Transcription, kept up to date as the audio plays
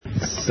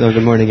So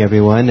good morning,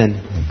 everyone, and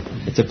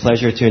it's a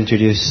pleasure to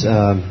introduce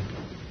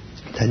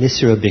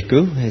Thanissaro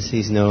Bhikkhu, as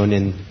he's known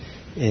in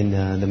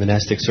the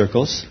monastic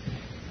circles,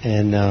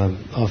 and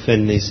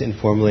often he's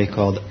informally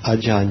called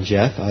Ajahn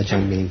Jeff,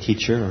 Ajahn meaning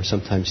teacher, or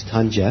sometimes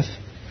Tan Jeff,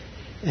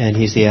 and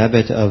he's the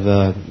abbot of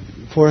a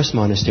forest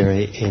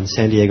monastery in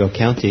San Diego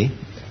County,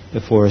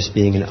 the forest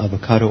being an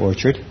avocado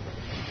orchard,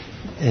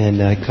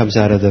 and comes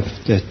out of the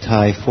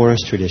Thai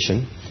forest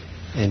tradition,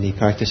 and he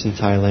practiced in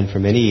Thailand for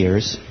many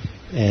years,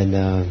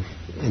 and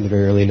in the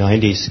very early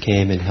 90s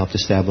came and helped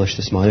establish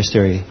this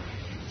monastery in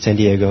San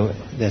Diego.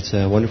 That's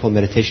a wonderful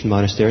meditation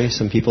monastery.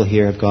 Some people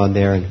here have gone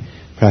there and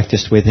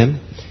practiced with him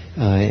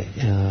at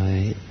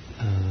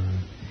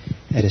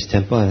his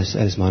temple, at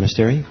his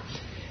monastery.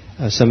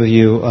 Some of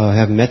you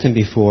haven't met him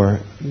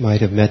before,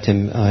 might have met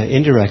him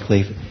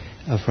indirectly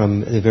from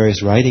the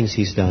various writings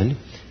he's done,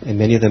 and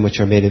many of them which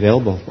are made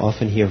available,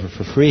 often here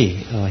for free,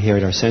 here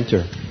at our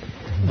center.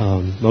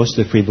 Most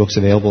of the free books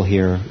available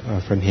here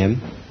are from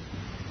him.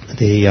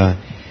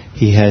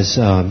 He has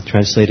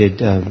translated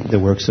the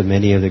works of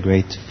many of the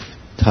great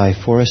Thai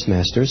forest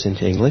masters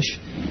into English.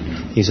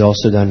 He's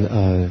also done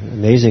an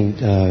amazing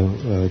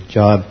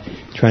job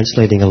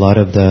translating a lot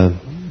of the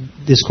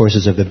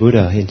discourses of the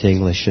Buddha into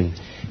English, and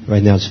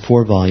right now it's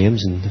 4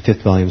 volumes, and the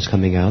 5th volume is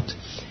coming out.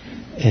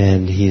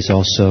 And he's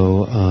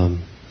also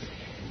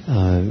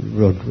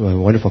wrote a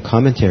wonderful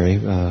commentary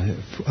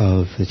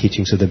of the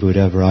teachings of the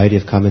Buddha, a variety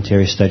of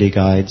commentary study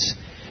guides.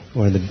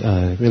 One of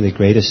the really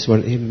greatest,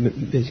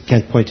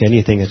 can't point to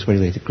anything that's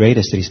really the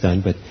greatest that he's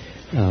done, but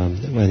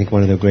I think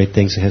one of the great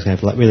things that has kind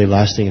of really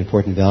lasting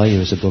important value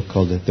is a book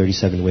called The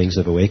 37 Wings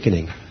of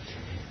Awakening,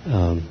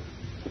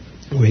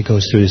 where he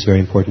goes through this very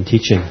important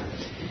teaching.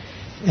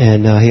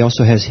 And he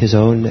also has his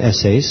own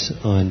essays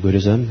on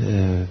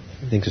Buddhism.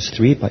 I think there's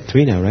 3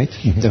 now, right?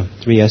 Mm-hmm. No,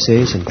 3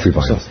 essays and 3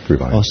 volumes. 3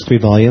 volumes. Also 3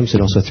 volumes,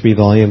 and also 3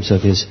 volumes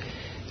of his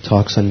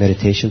talks on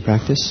meditation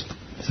practice.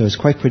 So he's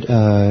quite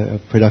a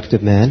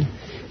productive man.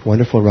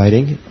 Wonderful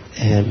writing,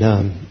 and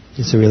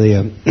it's a really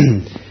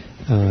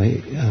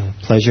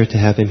pleasure to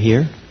have him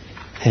here.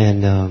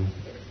 And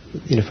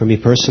for me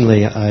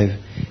personally,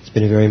 it's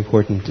been a very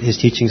important. His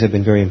teachings have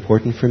been very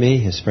important for me.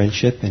 His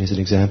friendship and as an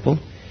example.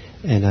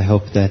 And I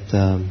hope that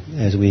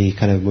as we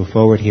kind of move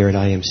forward here at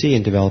IMC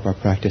and develop our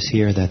practice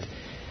here, that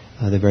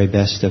the very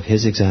best of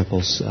his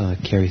examples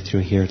carry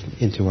through here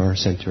into our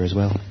center as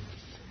well.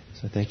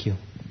 So thank you.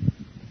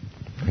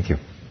 Thank you.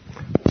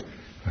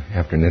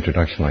 After an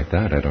introduction like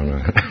that, I don't know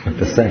what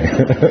to say.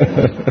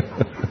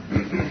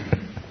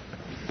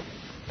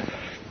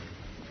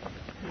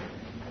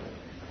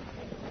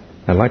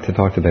 I'd like to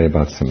talk today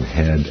about some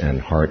head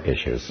and heart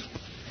issues.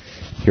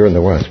 Here in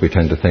the West, we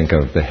tend to think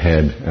of the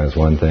head as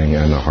one thing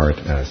and the heart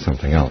as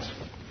something else.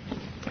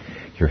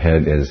 Your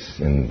head is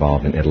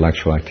involved in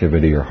intellectual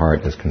activity, your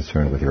heart is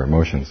concerned with your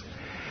emotions.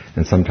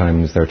 And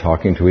sometimes they're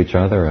talking to each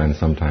other, and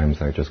sometimes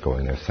they're just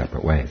going their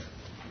separate ways.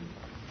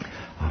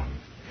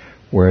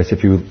 Whereas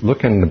if you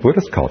look in the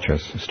Buddhist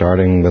cultures,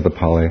 starting with the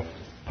Pali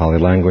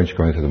language,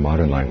 going through the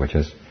modern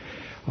languages,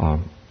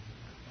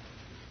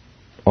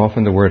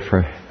 often the word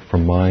for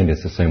mind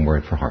is the same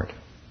word for heart.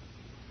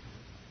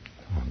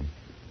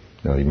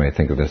 Now you may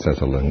think of this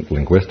as a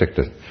linguistic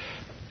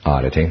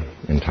oddity.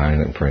 In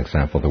Thailand, for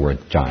example, the word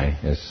jai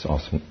is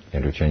also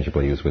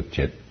interchangeably used with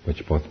jit,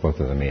 which both of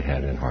them mean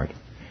head and heart.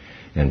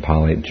 In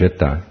Pali,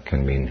 jitta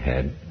can mean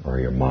head or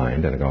your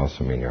mind, and it can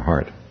also mean your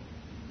heart.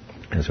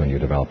 Is when you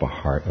develop a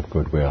heart of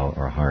goodwill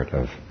or a heart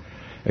of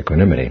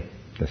equanimity.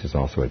 This is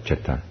also a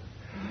citta.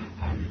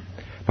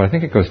 But I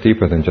think it goes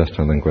deeper than just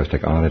a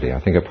linguistic oddity. I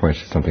think it points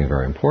to something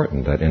very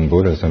important, that in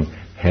Buddhism,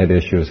 head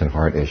issues and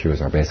heart issues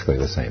are basically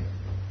the same.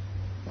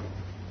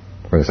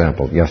 For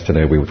example,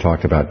 yesterday we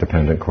talked about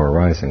dependent core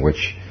arising,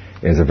 which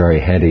is a very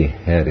heady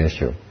head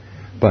issue.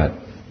 But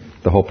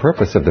the whole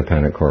purpose of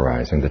dependent core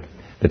arising,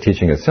 the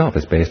teaching itself,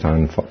 is based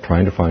on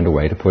trying to find a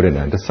way to put an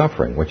end to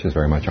suffering, which is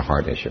very much a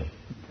heart issue.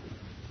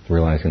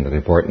 Realizing that the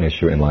important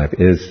issue in life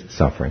is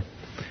suffering,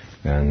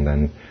 and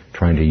then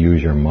trying to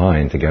use your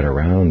mind to get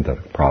around the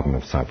problem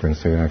of suffering,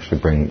 so you actually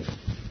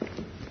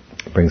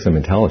bring some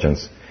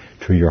intelligence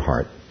to your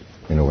heart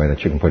in a way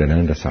that you can put an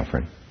end to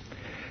suffering.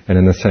 And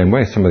in the same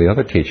way, some of the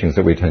other teachings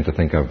that we tend to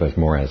think of as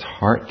more as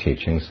heart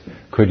teachings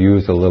could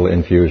use a little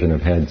infusion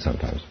of head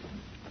sometimes.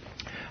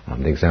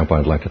 The example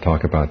I'd like to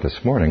talk about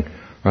this morning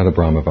are the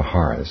Brahma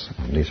Viharas.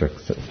 These are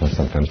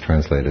sometimes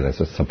translated as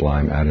the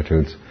sublime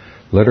attitudes.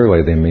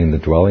 Literally, they mean the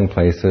dwelling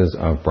places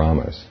of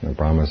Brahmas.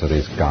 Brahmas are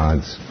these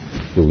gods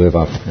who live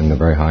up in the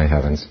very high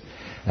heavens.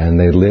 And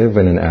they live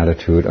in an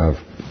attitude of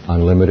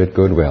unlimited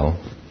goodwill,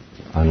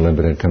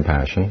 unlimited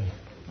compassion,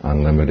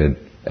 unlimited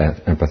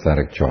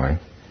empathetic joy,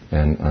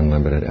 and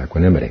unlimited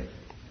equanimity.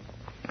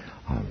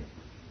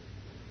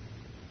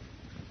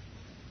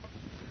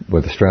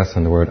 With the stress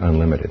on the word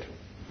unlimited.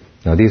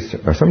 Now, these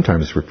are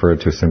sometimes referred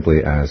to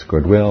simply as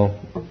goodwill,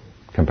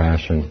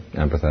 compassion,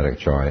 empathetic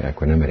joy,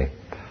 equanimity.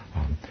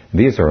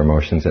 These are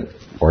emotions that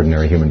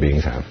ordinary human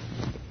beings have.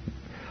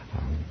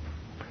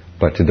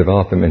 But to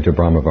develop them into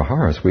Brahma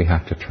Viharas, we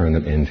have to turn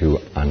them into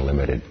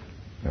unlimited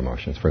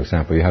emotions. For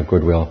example, you have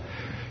goodwill.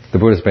 The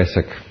Buddha's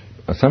basic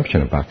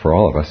assumption for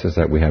all of us is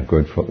that we have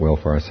goodwill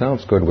for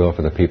ourselves, goodwill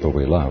for the people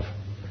we love,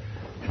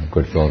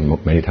 goodwill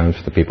many times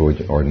for the people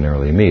we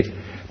ordinarily meet.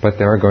 But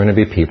there are going to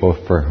be people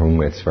for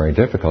whom it's very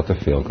difficult to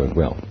feel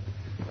goodwill.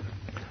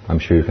 I'm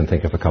sure you can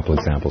think of a couple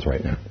examples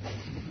right now.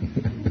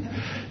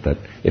 That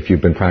if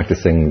you've been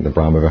practicing the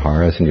Brahma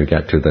Viharas and you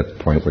get to the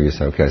point where you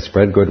say, okay,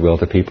 spread goodwill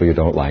to people you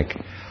don't like,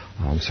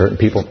 certain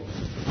people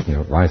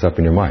rise up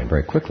in your mind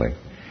very quickly.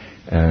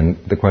 And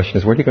the question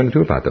is, what are you going to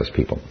do about those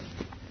people?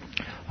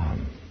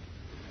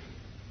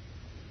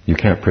 You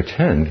can't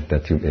pretend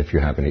that if you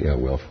have any ill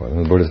will for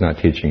them. The Buddha's not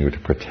teaching you to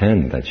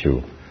pretend that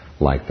you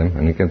like them.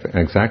 And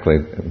exactly,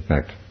 in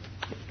fact,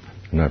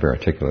 I'm not very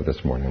articulate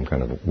this morning. I'm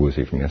kind of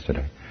woozy from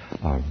yesterday.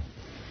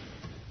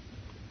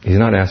 He's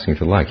not asking you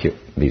to like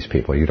these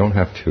people. You don't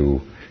have to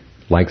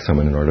like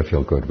someone in order to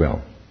feel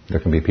goodwill. There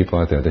can be people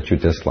out there that you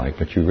dislike,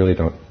 but you really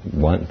don't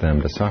want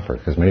them to suffer.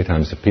 Because many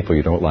times the people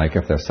you don't like,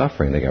 if they're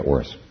suffering, they get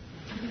worse.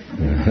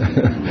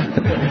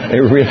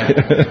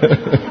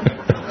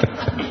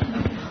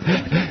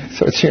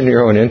 So it's in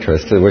your own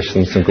interest to wish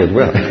them some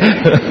goodwill.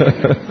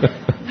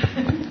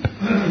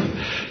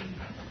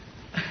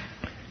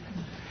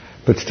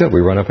 But still,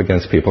 we run up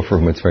against people for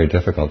whom it's very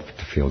difficult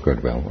to feel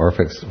goodwill. Or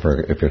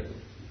if you're,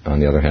 on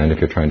the other hand, if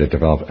you're trying to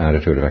develop an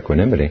attitude of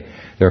equanimity,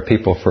 there are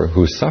people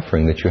whose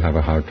suffering that you have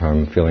a hard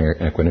time feeling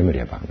equanimity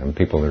about. And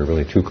people that are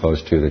really too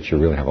close to, that you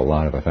really have a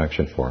lot of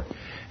affection for.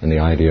 And the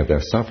idea of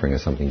their suffering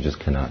is something you just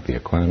cannot be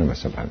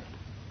equanimous about.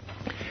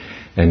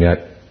 And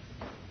yet,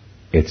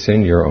 it's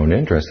in your own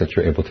interest that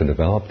you're able to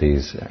develop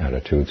these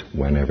attitudes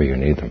whenever you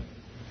need them.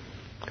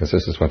 Because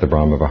this is what the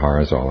Brahma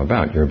Vihara is all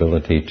about. Your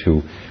ability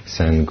to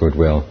send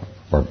goodwill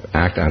or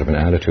act out of an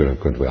attitude of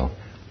goodwill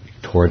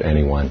toward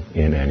anyone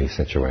in any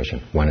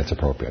situation when it's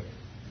appropriate.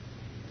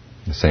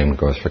 The same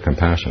goes for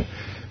compassion.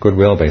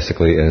 Goodwill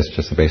basically is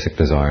just a basic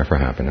desire for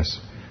happiness.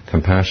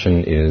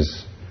 Compassion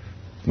is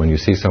when you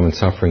see someone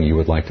suffering, you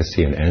would like to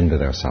see an end to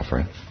their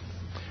suffering.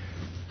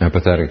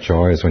 Empathetic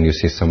joy is when you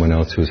see someone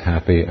else who's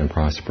happy and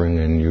prospering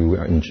and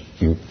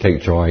you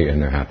take joy in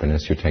their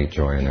happiness, you take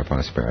joy in their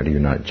prosperity. You're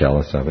not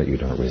jealous of it, you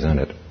don't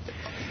resent it.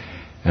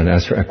 And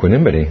as for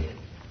equanimity,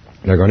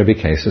 there are going to be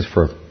cases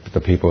for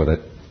the people that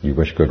you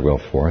wish goodwill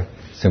for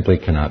simply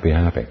cannot be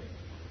happy.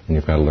 And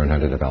you've got to learn how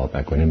to develop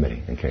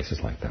equanimity in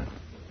cases like that.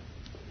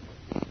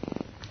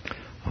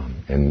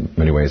 In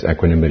many ways,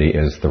 equanimity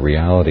is the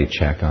reality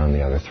check on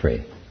the other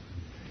three.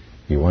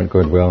 You want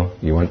goodwill,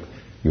 you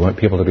want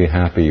people to be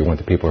happy, you want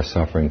the people who are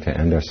suffering to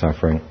end their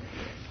suffering.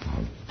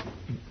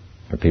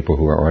 For people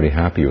who are already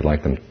happy, you would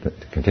like them to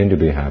continue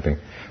to be happy.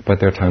 But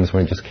there are times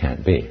when it just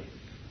can't be,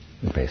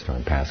 based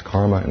on past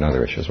karma and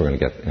other issues. We're going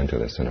to get into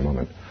this in a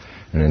moment.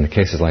 And in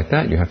cases like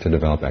that, you have to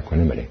develop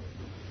equanimity.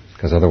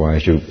 Because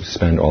otherwise you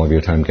spend all of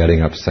your time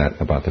getting upset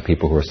about the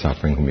people who are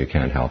suffering whom you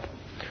can't help.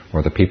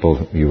 Or the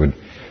people you would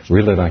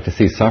really like to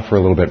see suffer a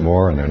little bit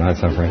more and they're not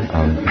suffering.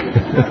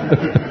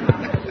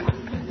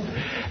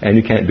 And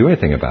you can't do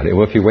anything about it.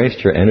 Well, if you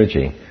waste your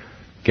energy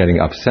getting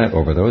upset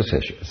over those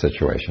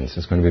situations,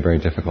 it's going to be very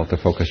difficult to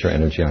focus your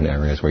energy on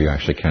areas where you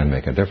actually can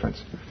make a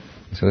difference.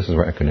 So this is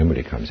where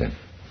equanimity comes in.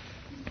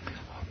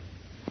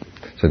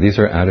 So these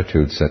are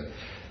attitudes that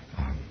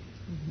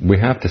we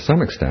have to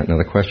some extent. Now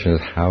the question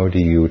is, how do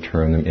you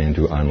turn them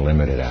into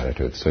unlimited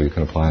attitudes so you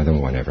can apply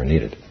them whenever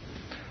needed?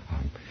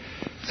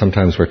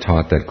 Sometimes we're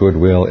taught that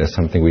goodwill is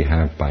something we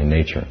have by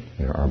nature.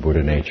 Our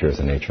Buddha nature is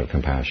a nature of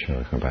compassion,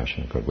 or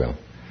compassion and goodwill.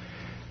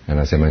 And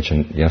as I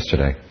mentioned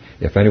yesterday,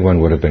 if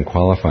anyone would have been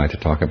qualified to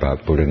talk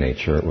about Buddha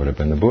nature, it would have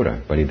been the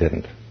Buddha, but he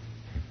didn't.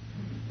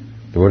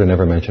 The Buddha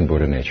never mentioned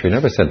Buddha nature. He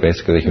never said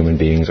basically that human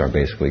beings are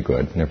basically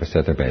good. He never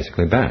said they're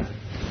basically bad.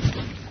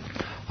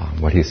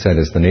 What he said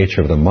is the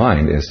nature of the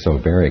mind is so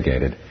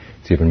variegated.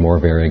 It's even more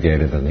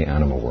variegated than the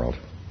animal world.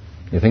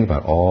 You think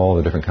about all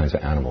the different kinds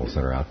of animals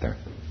that are out there.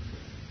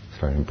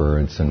 Starting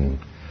birds and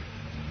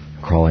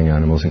crawling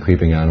animals and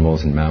creeping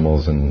animals and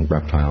mammals and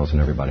reptiles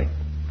and everybody.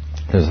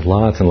 There's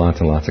lots and lots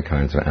and lots of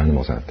kinds of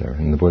animals out there.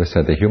 And the Buddha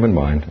said the human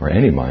mind, or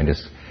any mind,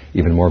 is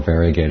even more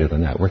variegated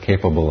than that. We're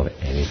capable of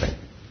anything.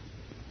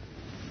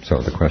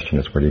 So the question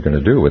is, what are you going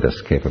to do with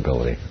this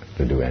capability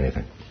to do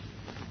anything?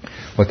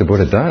 What the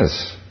Buddha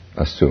does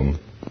assume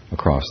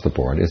across the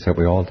board is that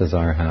we all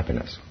desire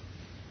happiness.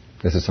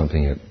 This is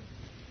something that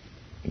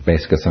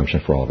basic assumption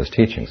for all of his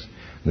teachings.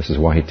 This is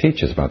why he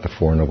teaches about the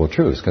Four Noble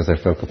Truths, because they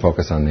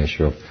focus on the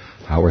issue of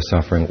how we're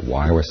suffering,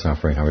 why we're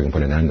suffering, how we can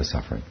put an end to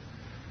suffering.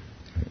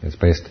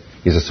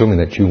 He's assuming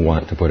that you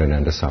want to put an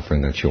end to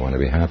suffering, that you want to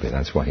be happy.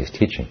 That's why he's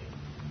teaching.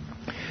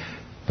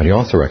 But he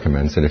also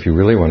recommends that if you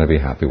really want to be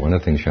happy, one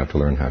of the things you have to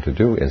learn how to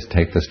do is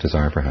take this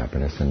desire for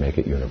happiness and make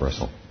it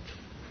universal.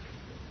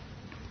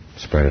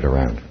 Spread it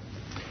around.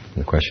 And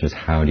the question is,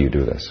 how do you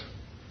do this?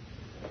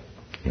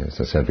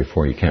 As I said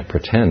before, you can't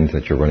pretend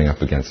that you're running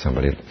up against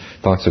somebody.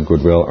 Thoughts of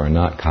goodwill are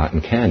not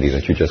cotton candy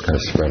that you just kind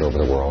of spread over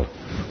the world.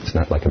 It's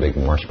not like a big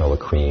marshmallow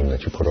cream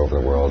that you put over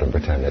the world and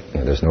pretend that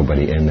there's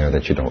nobody in there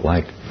that you don't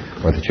like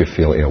or that you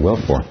feel ill will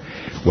for.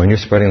 when you're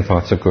spreading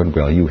thoughts of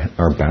goodwill, you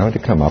are bound to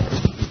come up,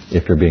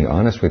 if you're being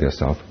honest with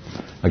yourself,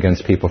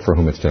 against people for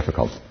whom it's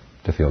difficult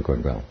to feel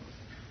goodwill.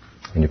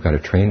 And you've got to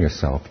train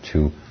yourself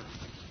to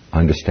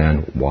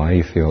understand why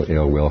you feel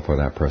ill will for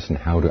that person,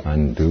 how to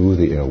undo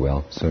the ill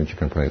will so that you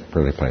can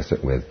replace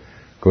it with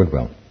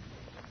goodwill.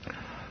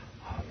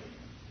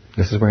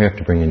 This is where you have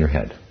to bring in your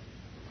head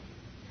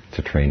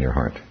to train your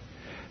heart.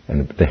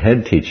 And the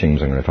head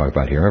teachings I'm going to talk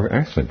about here are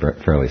actually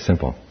fairly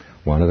simple.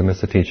 One of them is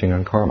the teaching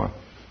on karma,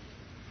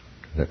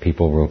 that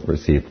people will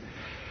receive,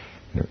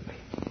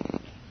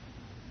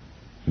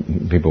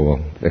 people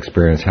will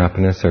experience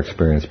happiness or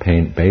experience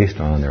pain based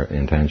on their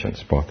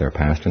intentions, both their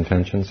past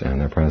intentions and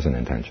their present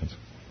intentions.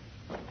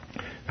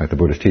 In fact, the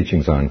Buddhist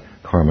teachings on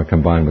karma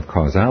combined with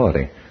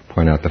causality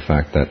point out the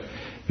fact that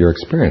your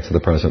experience of the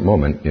present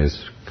moment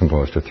is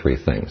composed of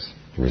three things: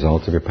 the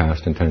results of your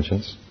past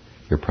intentions,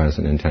 your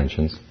present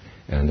intentions,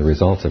 and the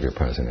results of your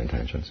present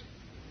intentions.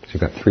 So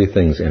you've got three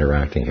things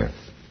interacting here.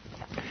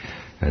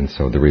 And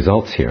so the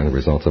results here, the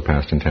results of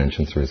past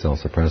intentions, the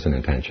results of present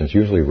intentions,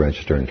 usually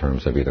register in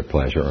terms of either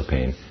pleasure or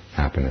pain,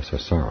 happiness or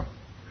sorrow.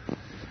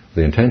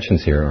 The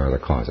intentions here are the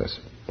causes,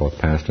 both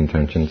past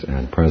intentions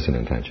and present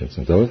intentions.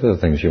 And those are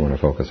the things you want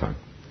to focus on.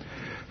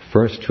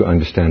 First, to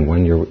understand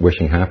when you're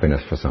wishing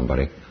happiness for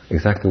somebody,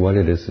 exactly what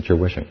it is that you're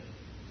wishing.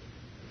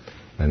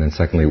 And then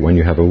secondly, when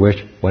you have a wish,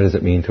 what does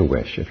it mean to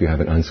wish? If you have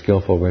an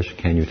unskillful wish,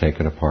 can you take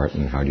it apart,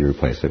 and how do you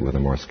replace it with a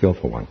more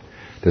skillful one?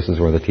 This is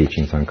where the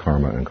teachings on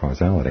karma and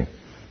causality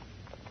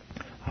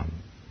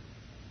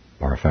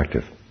are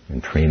effective in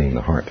training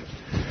the heart.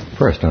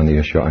 First, on the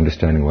issue of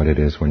understanding what it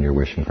is when you're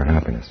wishing for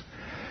happiness.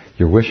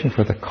 You're wishing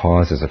for the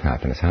causes of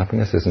happiness.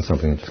 Happiness isn't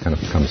something that just kind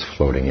of comes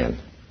floating in.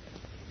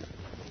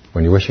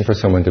 When you're wishing for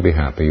someone to be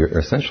happy, you're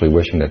essentially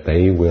wishing that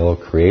they will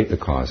create the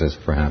causes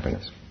for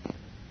happiness.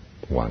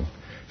 One.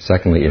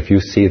 Secondly, if you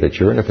see that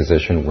you're in a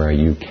position where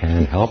you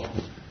can help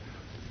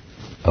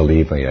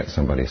alleviate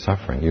somebody's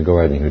suffering, you go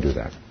ahead and you do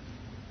that.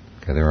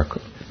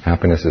 Okay,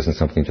 happiness isn't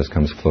something that just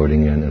comes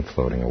floating in and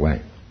floating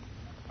away.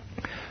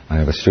 I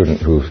have a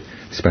student who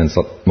spends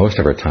most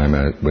of her time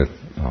with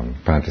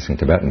practicing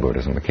Tibetan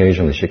Buddhism.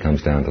 Occasionally she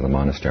comes down to the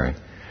monastery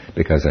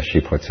because, as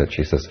she puts it,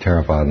 she says,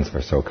 Theravadins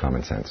are so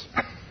common sense.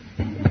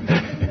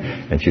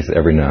 And she says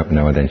every now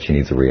and then she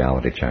needs a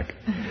reality check.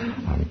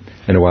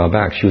 And a while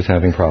back she was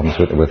having problems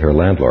with her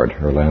landlord.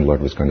 Her landlord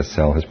was going to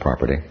sell his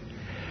property.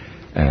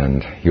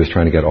 And he was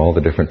trying to get all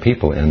the different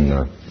people in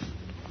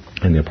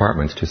the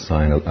apartments to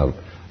sign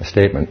a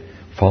statement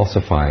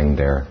falsifying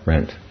their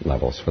rent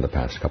levels for the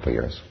past couple of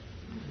years.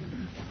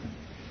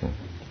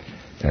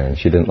 And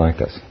she didn't like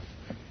this.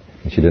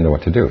 And she didn't know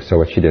what to do. So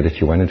what she did is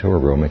she went into her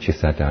room and she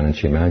sat down and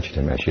she imagined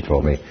him, as she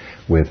told me,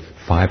 with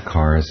 5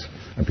 cars,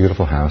 a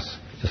beautiful house,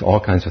 just all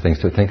kinds of things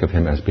to think of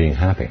him as being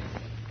happy.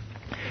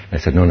 And I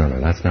said, no,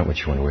 that's not what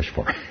you want to wish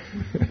for.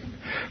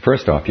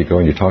 First off, you go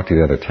and you talk to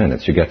the other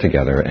tenants. You get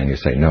together and you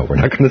say, no, we're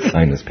not going to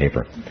sign this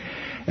paper.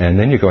 And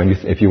then you go and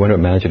if you want to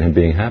imagine him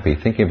being happy,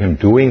 think of him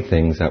doing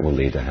things that will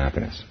lead to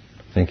happiness.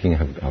 Thinking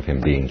of him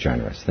being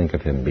generous. Think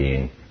of him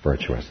being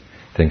virtuous.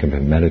 Think of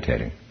him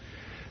meditating.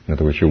 In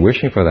other words, you're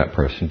wishing for that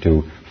person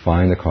to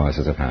find the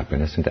causes of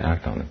happiness and to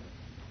act on them.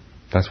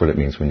 That's what it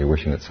means when you're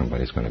wishing that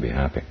somebody's going to be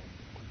happy.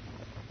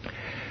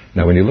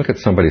 Now, when you look at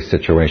somebody's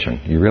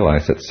situation, you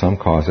realize that some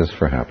causes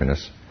for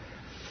happiness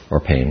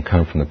or pain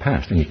come from the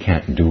past, and you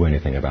can't do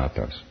anything about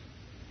those.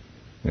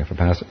 If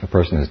a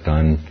person has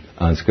done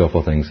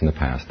unskillful things in the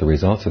past, the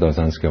results of those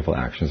unskillful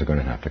actions are going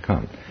to have to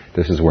come.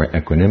 This is where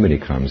equanimity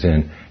comes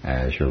in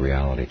as your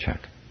reality check.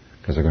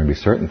 Because there are going to be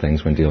certain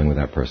things when dealing with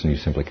that person you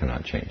simply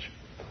cannot change.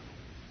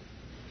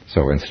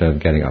 So instead of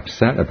getting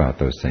upset about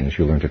those things,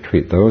 you learn to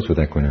treat those with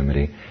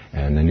equanimity,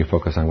 and then you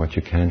focus on what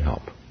you can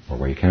help, or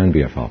where you can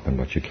be of help, and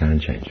what you can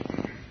change.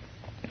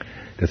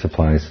 This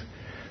applies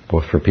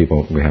both for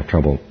people we have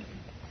trouble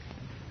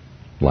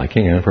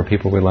liking and for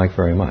people we like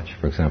very much.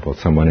 For example,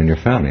 someone in your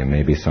family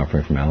may be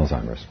suffering from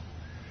Alzheimer's.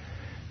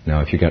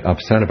 Now, if you get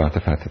upset about the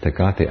fact that they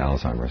got the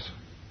Alzheimer's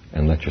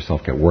and let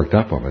yourself get worked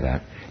up over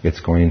that, it's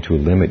going to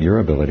limit your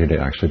ability to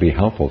actually be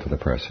helpful to the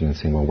person and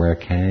see, well, where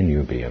can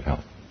you be of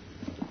help?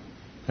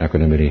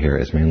 Equanimity here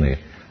is mainly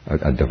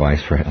a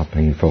device for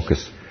helping you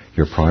focus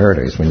your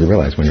priorities. When you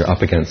realize when you're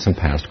up against some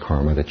past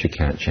karma that you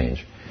can't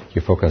change,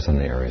 you focus on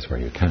the areas where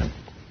you can.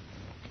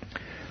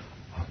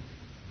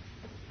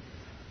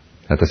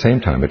 At the same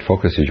time, it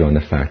focuses you on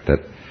the fact that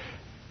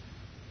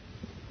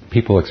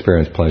people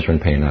experience pleasure and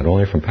pain not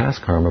only from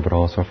past karma, but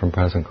also from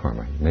present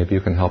karma. Maybe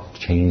you can help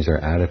change their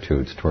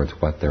attitudes towards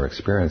what they're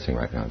experiencing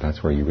right now.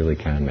 That's where you really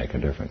can make a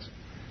difference.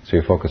 So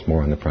you focus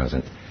more on the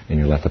present and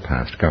you let the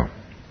past go.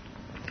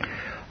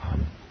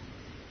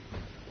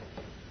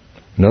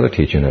 Another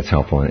teaching that's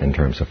helpful in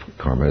terms of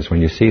karma is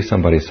when you see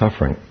somebody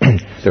suffering,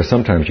 there's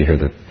sometimes you hear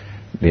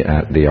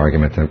the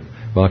argument that,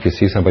 well, if you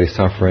see somebody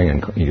suffering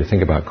and you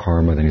think about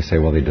karma, then you say,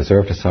 well, they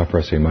deserve to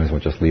suffer, so you might as well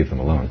just leave them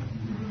alone.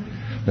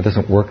 It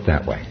doesn't work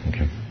that way.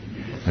 Okay?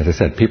 As I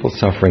said, people's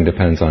suffering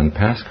depends on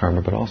past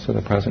karma, but also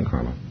the present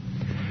karma.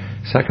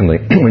 Secondly,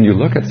 when you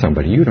look at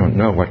somebody, you don't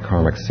know what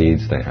karmic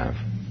seeds they have.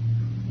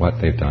 what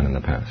they've done in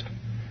the past.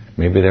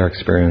 Maybe they're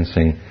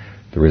experiencing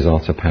the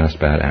results of past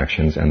bad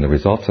actions, and the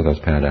results of those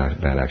bad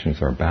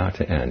actions are about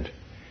to end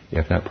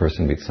if that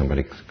person meets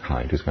somebody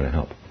kind who's going to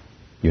help.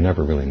 You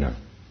never really know.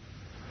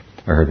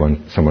 I heard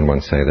someone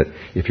once say that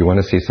if you want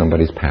to see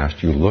somebody's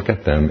past, you look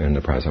at them in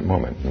the present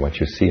moment. And what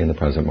you see in the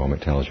present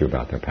moment tells you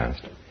about their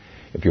past.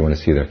 If you want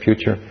to see their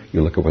future,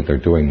 you look at what they're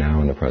doing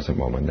now in the present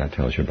moment. That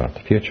tells you about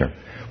the future.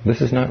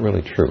 This is not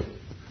really true,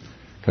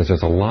 because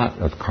there's a lot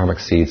of karmic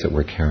seeds that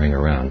we're carrying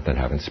around that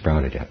haven't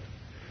sprouted yet.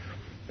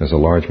 There's a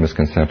large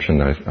misconception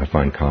that I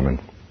find common,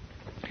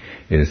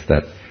 is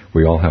that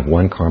we all have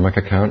one karmic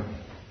account,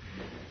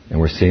 and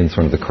we're seeing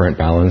sort of the current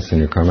balance in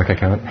your karmic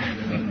account.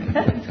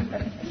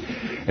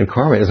 And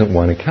karma isn't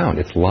one account.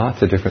 It's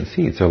lots of different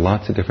seeds. There are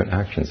lots of different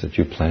actions that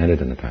you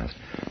planted in the past.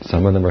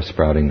 Some of them are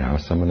sprouting now.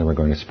 Some of them are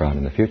going to sprout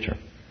in the future.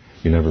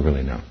 You never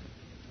really know.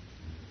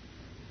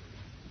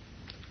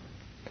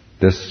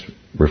 This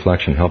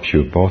reflection helps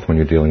you both when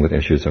you're dealing with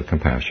issues of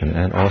compassion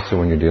and also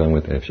when you're dealing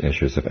with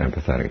issues of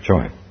empathetic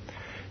joy.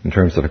 In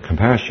terms of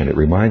compassion, it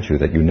reminds you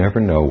that you never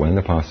know when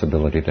the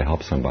possibility to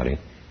help somebody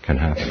can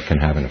happen, can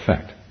have an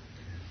effect.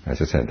 As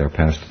I said,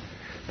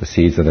 the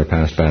seeds of their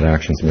past bad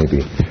actions may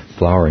be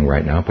flowering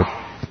right now, but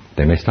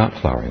they may stop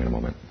flowering in a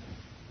moment.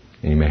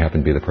 And you may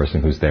happen to be the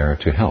person who's there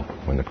to help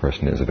when the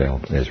person is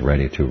available, is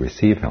ready to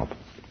receive help.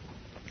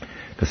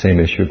 The same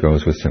issue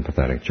goes with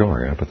sympathetic joy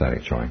or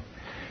empathetic joy.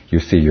 You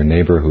see your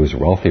neighbor who's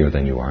wealthier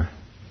than you are.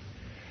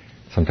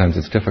 Sometimes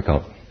it's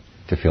difficult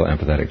to feel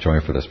empathetic joy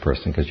for this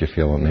person because you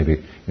feel, well,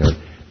 maybe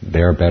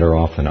they're better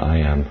off than I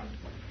am.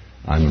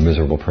 I'm a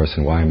miserable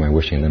person. Why am I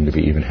wishing them to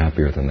be even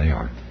happier than they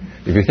are?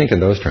 If you think in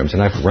those terms,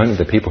 and I've run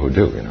into people who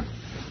do,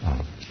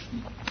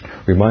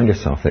 remind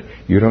yourself that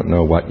you don't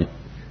know what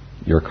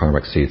your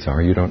karmic seeds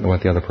are. You don't know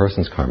what the other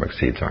person's karmic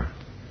seeds are.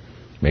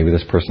 Maybe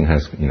this person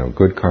has,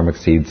 good karmic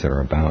seeds that are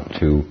about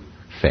to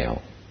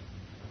fail.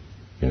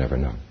 You never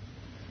know.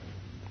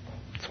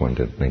 It's one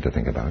thing to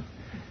think about.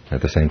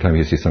 At the same time,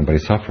 you see somebody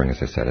suffering, as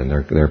I said, and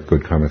their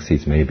good karmic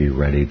seeds may be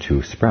ready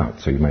to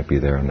sprout. So you might be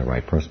there in the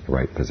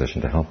right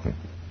position to help them.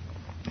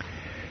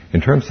 In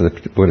terms of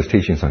the Buddha's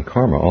teachings on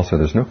karma, also,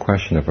 there's no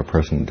question of a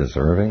person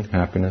deserving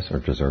happiness or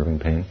deserving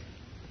pain.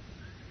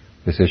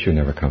 This issue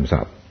never comes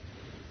up.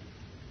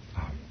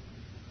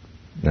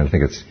 And I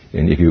think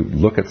and if you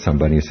look at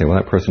somebody, you say, well,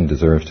 that person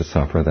deserves to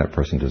suffer, that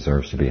person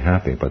deserves to be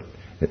happy, but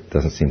it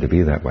doesn't seem to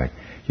be that way.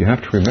 You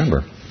have to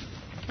remember,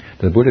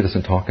 the Buddha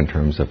doesn't talk in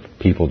terms of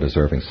people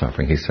deserving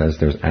suffering. He says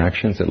there's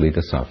actions that lead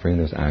to suffering,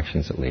 there's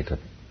actions that lead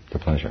to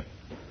pleasure.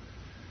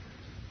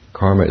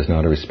 Karma is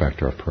not a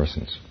respecter of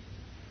persons.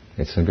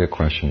 It's simply a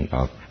question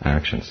of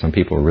actions. Some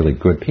people are really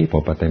good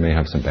people, but they may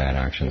have some bad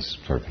actions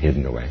sort of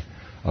hidden away.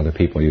 Other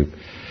people, you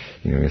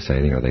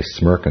say, they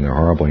smirk and they're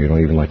horrible and you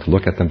don't even like to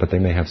look at them, but they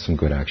may have some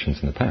good actions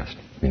in the past.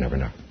 You never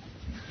know.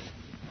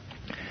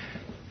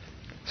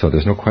 So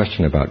there's no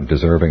question about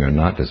deserving or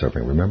not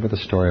deserving. Remember the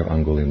story of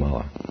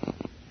Angulimala.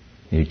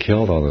 He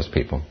killed all those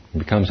people. He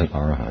becomes an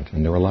arahant.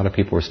 And there were a lot of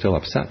people who were still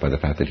upset by the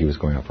fact that he was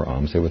going out for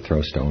alms. They would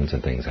throw stones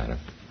and things at him.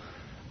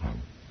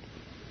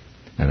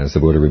 And as the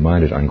Buddha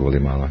reminded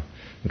Angulimala,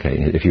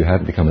 if you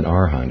hadn't become an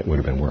arahant, it would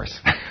have been worse.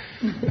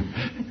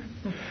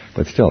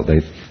 But still,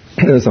 there's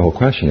the whole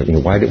question of,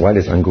 why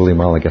does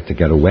Angulimala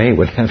get away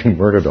with having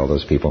murdered all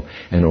those people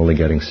and only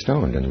getting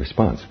stoned in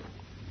response?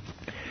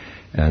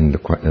 And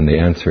the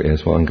answer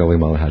is, well,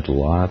 Angulimala had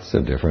lots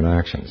of different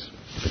actions.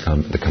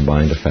 The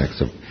combined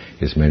effects of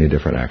his many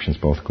different actions,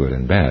 both good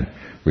and bad,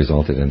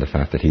 resulted in the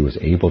fact that he was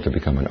able to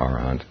become an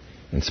arahant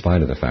in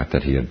spite of the fact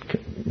that he had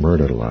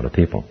murdered a lot of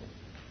people.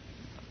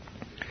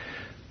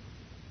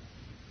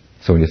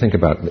 So when you think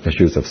about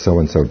issues of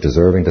so-and-so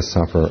deserving to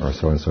suffer or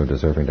so-and-so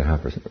deserving to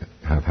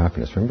have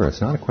happiness, remember,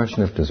 it's not a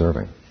question of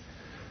deserving.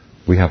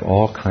 We have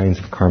all kinds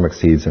of karmic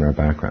seeds in our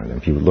background.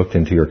 And if you looked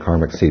into your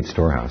karmic seed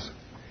storehouse,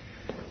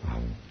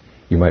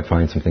 you might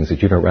find some things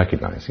that you don't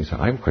recognize. You say,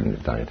 I couldn't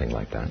have done anything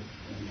like that.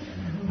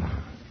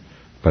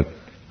 But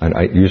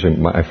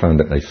I found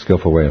that a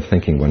skillful way of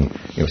thinking when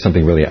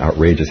something really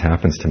outrageous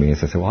happens to me is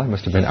I say, well, I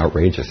must have been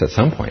outrageous at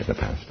some point in the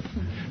past.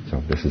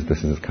 So this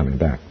is coming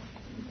back.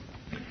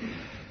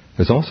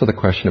 There's also the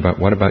question about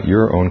what about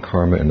your own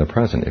karma in the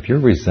present. If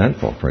you're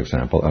resentful, for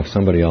example, of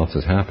somebody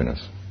else's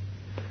happiness,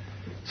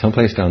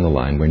 someplace down the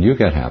line, when you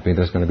get happy,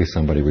 there's going to be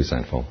somebody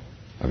resentful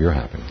of your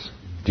happiness.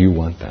 Do you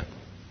want that?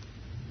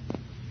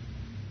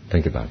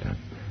 Think about that.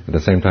 At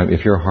the same time,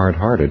 if you're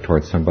hard-hearted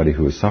towards somebody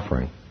who is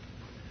suffering,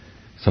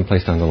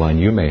 someplace down the line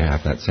you may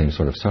have that same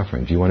sort of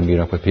suffering. Do you want to meet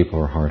up with people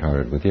who are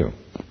hard-hearted with you?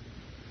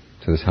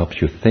 So this helps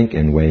you think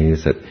in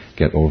ways that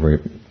get over,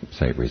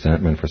 say,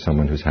 resentment for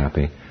someone who's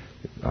happy,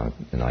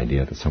 an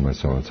idea that someone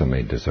so-and-so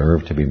may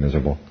deserve to be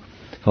miserable.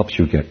 Helps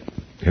you get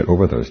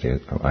over those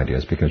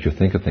ideas because you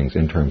think of things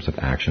in terms of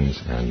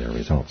actions and their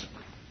results.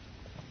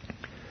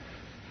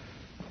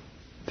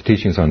 The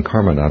teachings on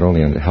karma not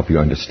only help you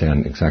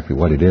understand exactly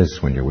what it is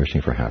when you're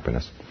wishing for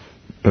happiness,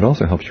 but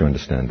also helps you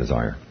understand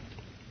desire.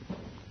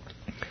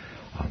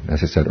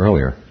 As I said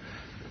earlier,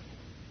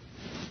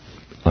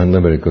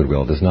 unlimited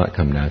goodwill does not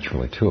come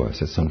naturally to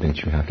us. It's something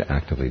that you have to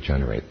actively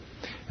generate.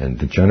 And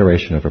the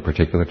generation of a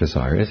particular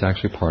desire is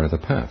actually part of the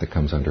path. It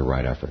comes under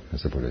right effort,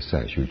 as the Buddha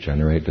says. You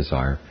generate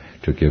desire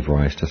to give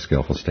rise to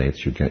skillful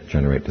states. You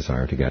generate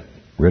desire to get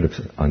rid of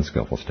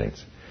unskillful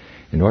states.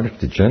 In order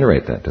to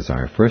generate that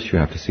desire, first you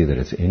have to see that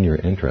it's in your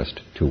interest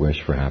to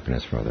wish for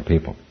happiness for other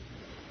people.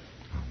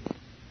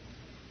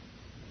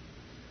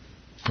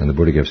 And the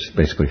Buddha gives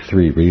basically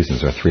 3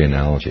 reasons, or 3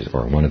 analogies,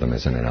 or one of them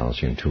is an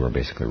analogy and 2 are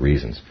basically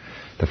reasons.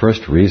 The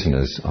first reason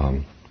is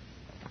that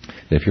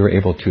if you're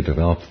able to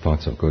develop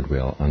thoughts of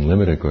goodwill,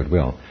 unlimited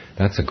goodwill,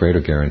 that's a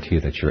greater guarantee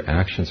that your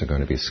actions are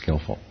going to be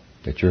skillful,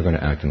 that you're going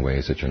to act in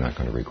ways that you're not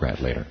going to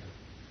regret later.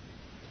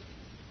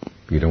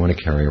 You don't want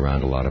to carry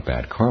around a lot of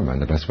bad karma,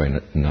 and the best way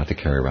not to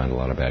carry around a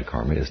lot of bad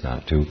karma is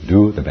not to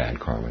do the bad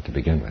karma to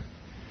begin with.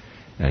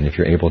 And if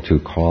you're able to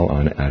call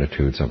on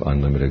attitudes of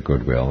unlimited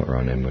goodwill or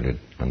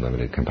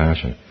unlimited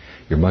compassion,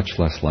 you're much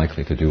less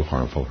likely to do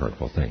harmful,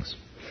 hurtful things.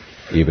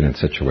 Even in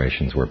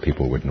situations where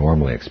people would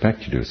normally expect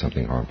you to do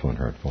something harmful and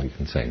hurtful, you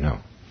can say no.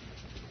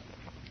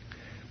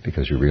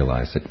 Because you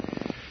realize that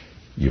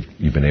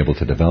you've been able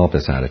to develop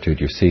this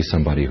attitude. You see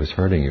somebody who's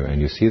hurting you, and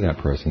you see that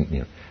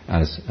person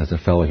as a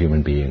fellow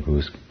human being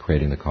who's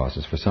creating the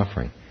causes for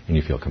suffering, and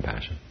you feel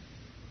compassion,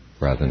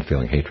 rather than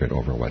feeling hatred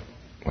over what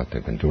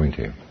they've been doing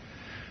to you.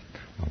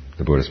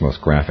 The Buddha's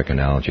most graphic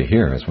analogy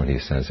here is when he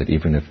says that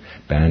even if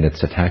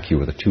bandits attack you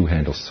with a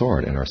 2-handled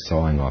sword and are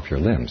sawing off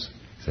your limbs,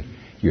 he said,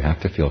 you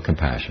have to feel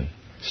compassion,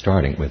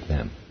 starting with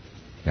them.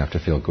 You have to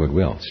feel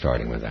goodwill,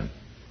 starting with them.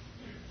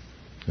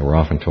 And we're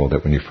often told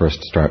that when you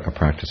first start a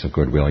practice of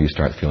goodwill, you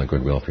start feeling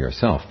goodwill for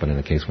yourself. But in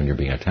the case when you're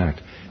being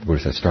attacked, the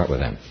Buddha says, start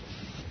with them.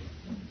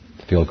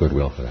 Feel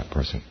goodwill for that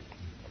person.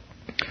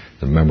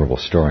 The memorable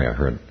story I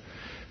heard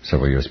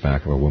several years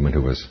back of a woman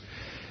who was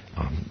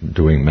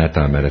doing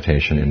metta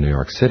meditation in New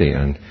York City,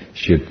 and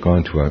she had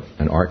gone to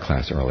an art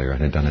class earlier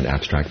and had done an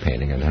abstract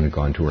painting, and then had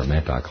gone to her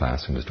metta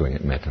class and was doing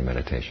metta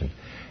meditation.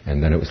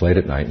 And then it was late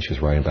at night, and she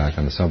was riding back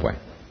on the subway.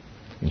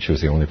 And she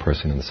was the only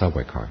person in the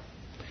subway car,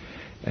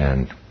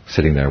 and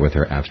sitting there with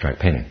her abstract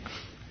painting.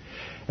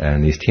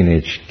 And these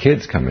teenage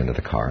kids come into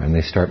the car, and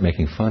they start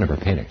making fun of her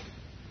painting.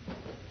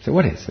 So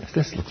what is this?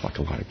 This looks like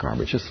a lot of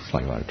garbage. This looks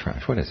like a lot of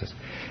trash. What is this?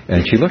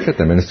 And she looked at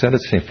them, and instead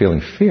of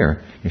feeling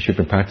fear, and she'd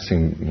been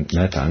practicing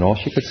metta, and all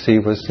she could see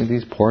was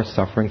these poor,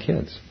 suffering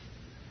kids.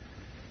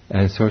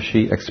 And so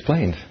she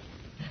explained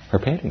her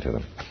painting to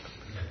them.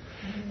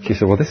 She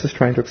said, well, this is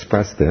trying to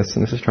express this,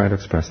 and this is trying to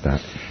express that.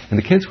 And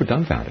the kids were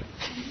dumbfounded.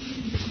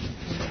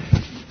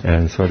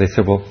 And so they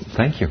said, well,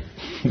 thank you.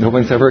 No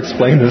one's ever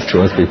explained this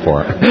to us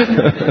before.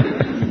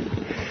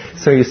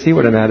 So you see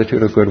what an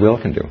attitude of goodwill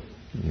can do.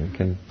 It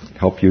can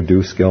help you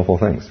do skillful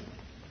things.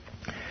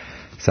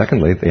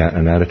 Secondly,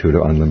 an attitude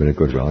of unlimited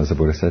goodwill, as the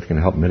Buddha said, can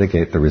help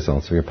mitigate the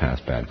results of your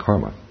past bad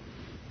karma.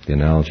 The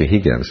analogy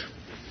he gives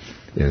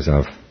is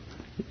of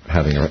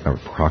having a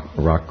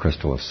rock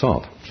crystal of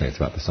salt. Say it's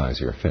about the size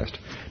of your fist.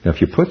 Now,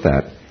 if you put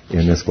that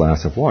in this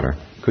glass of water,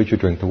 could you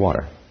drink the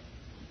water?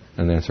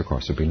 And the answer, of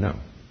course, would be no,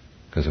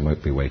 because it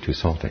might be way too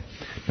salty.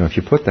 Now, if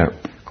you put that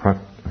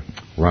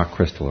rock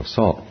crystal of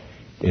salt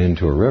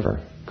into a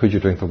river, could you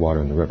drink the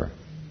water in the river?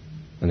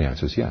 And the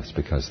answer is yes,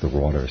 because the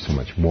water is so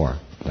much more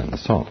than the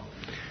salt.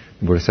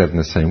 The Buddha said in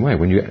the same way,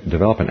 when you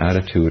develop an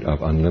attitude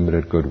of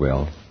unlimited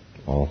goodwill,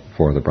 all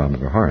 4 of the Brahma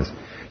Viharas,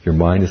 your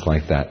mind is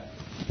like that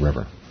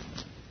river.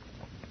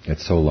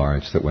 It's so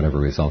large that whatever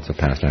results of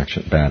past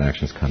bad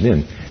actions come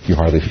in, you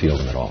hardly feel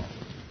them at all.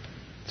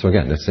 So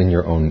again, it's in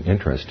your own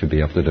interest to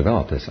be able to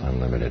develop this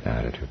unlimited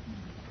attitude.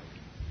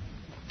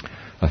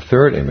 A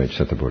third image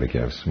that the Buddha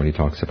gives, when he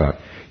talks about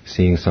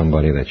seeing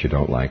somebody that you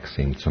don't like,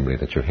 seeing somebody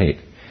that you hate,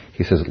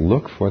 he says,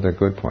 look for their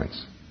good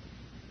points.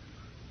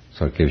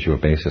 So it gives you a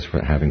basis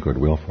for having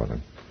goodwill for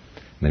them.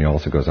 And then he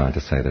also goes on to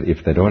say that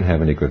if they don't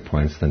have any good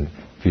points, then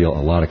feel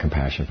a lot of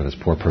compassion for this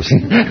poor person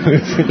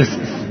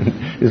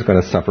who's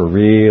going to suffer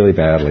really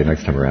badly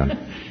next time around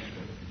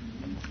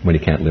when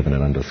he can't live in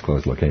an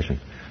undisclosed location.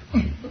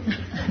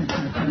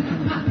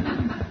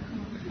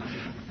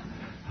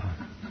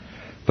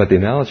 But the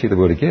analogy the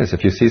Buddha gives,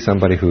 if you see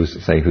somebody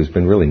who's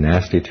been really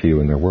nasty to you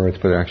in their words,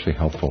 but they're actually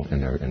helpful in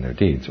their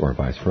deeds, or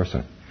vice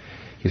versa.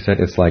 He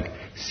said it's like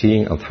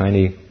seeing a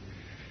tiny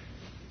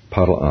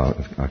puddle,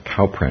 a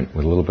cow print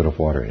with a little bit of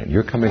water in it.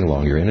 You're coming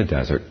along, you're in a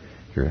desert,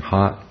 you're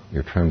hot,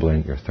 you're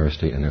trembling, you're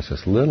thirsty, and there's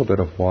this little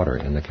bit of water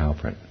in the cow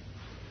print.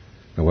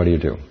 Now what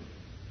do?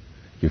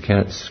 You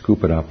can't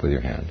scoop it up with your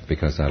hand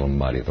because that'll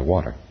muddy the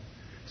water.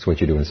 So what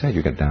you do instead,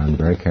 you get down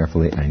very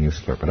carefully and you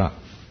slurp it up.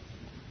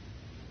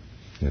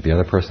 And if the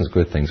other person's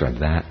good things are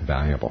that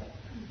valuable.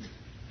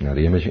 Now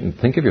the image,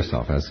 think of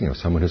yourself as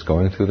someone who's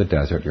going through the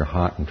desert, you're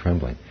hot and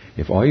trembling.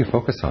 If all you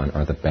focus on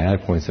are the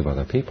bad points of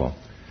other people,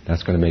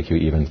 that's going to make you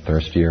even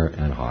thirstier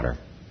and hotter.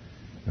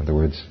 In other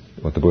words,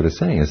 what the Buddha is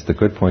saying is the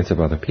good points of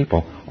other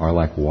people are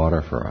like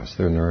water for us.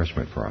 They're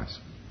nourishment for us.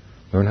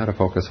 Learn how to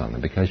focus on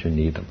them because you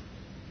need them.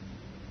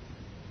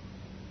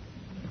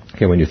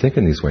 Okay, when you think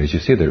in these ways, you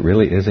see that it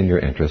really is in your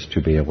interest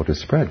to be able to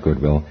spread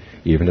goodwill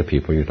even to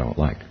people you don't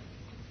like.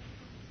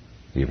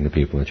 even to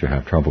people that you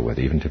have trouble with,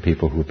 even to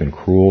people who have been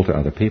cruel to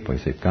other people. You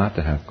say, you've got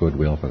to have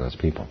goodwill for those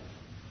people.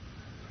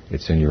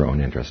 It's in your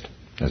own interest,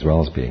 as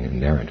well as being in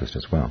their interest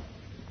as well.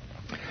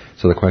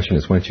 So the question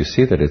is, once you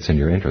see that it's in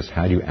your interest,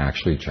 how do you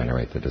actually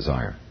generate the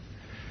desire?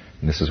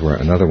 And this is where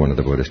another one of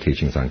the Buddha's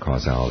teachings on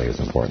causality is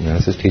important, and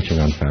this is teaching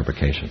on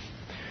fabrication.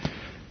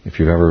 If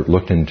you've ever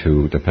looked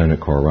into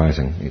dependent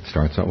co-arising, it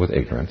starts out with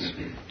ignorance,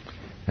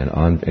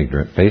 and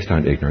based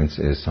on ignorance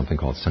is something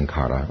called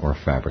sankhara, or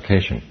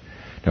fabrication.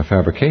 Now,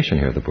 fabrication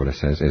here, the Buddha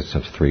says, is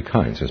of three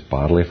kinds. There's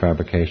bodily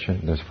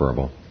fabrication, there's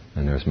verbal,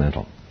 and there's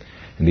mental.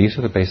 And these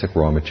are the basic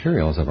raw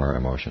materials of our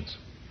emotions.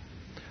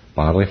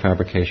 Bodily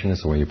fabrication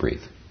is the way you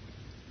breathe.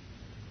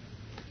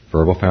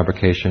 Verbal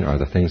fabrication are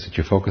the things that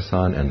you focus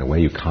on and the way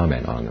you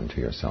comment on them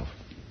to yourself.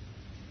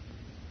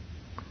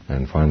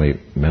 And finally,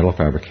 mental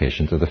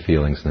fabrications are the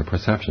feelings and the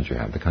perceptions you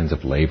have, the kinds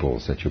of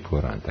labels that you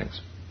put on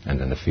things,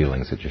 and then the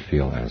feelings that you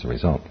feel as a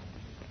result.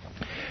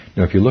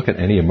 Now, if you look at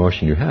any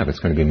emotion you have, it's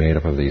going to be made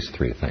up of these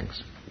three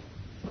things.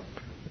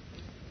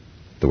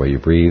 The way you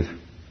breathe,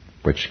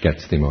 which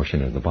gets the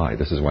emotion into the body.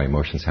 This is why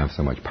emotions have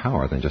so much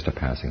power than just a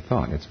passing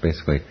thought. It's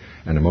basically,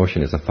 an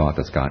emotion is a thought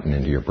that's gotten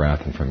into your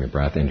breath, and from your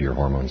breath into your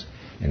hormones,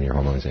 and your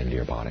hormones into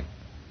your body,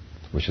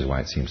 which is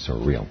why it seems so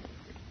real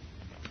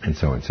and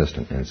so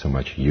insistent and so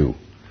much you.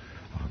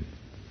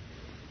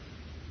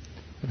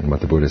 And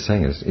what the Buddha is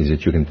saying is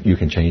that you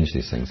can change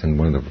these things. And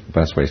one of the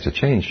best ways to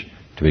change,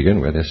 to begin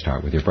with, is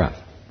start with your breath.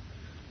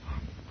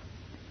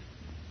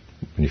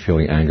 When you're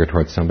feeling anger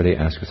towards somebody,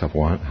 ask yourself,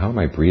 well, how am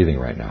I breathing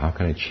right now? How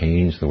can I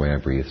change the way I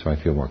breathe so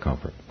I feel more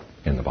comfort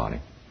in the body?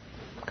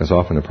 Because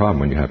often the problem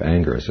when you have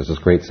anger is there's this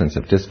great sense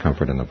of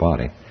discomfort in the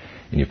body,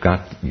 and you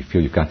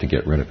feel you've got to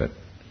get rid of it.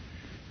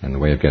 And the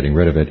way of getting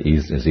rid of it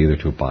is either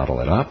to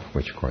bottle it up,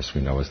 which of course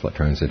we know is what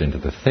turns it into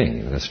the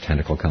thing. This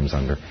tentacle comes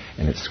under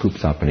and it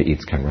scoops up and it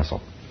eats Ken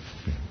Russell.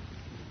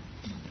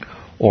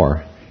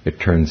 Or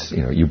it turns,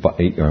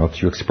 or else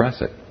you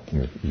express it.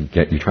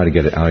 You try to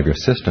get it out of your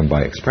system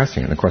by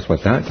expressing it. And of course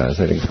what that does,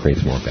 it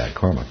creates more bad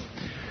karma.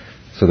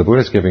 So the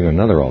Buddha is giving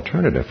another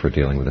alternative for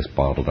dealing with this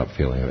bottled up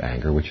feeling of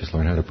anger, which is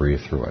learn how to breathe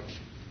through it.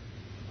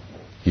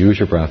 Use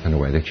your breath in a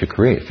way that you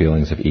create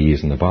feelings of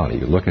ease in the body.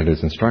 You look at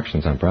his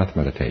instructions on breath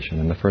meditation,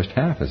 and the first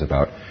half is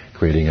about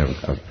creating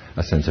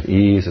a sense of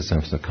ease, a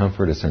sense of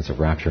comfort, a sense of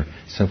rapture,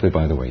 simply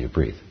by the way you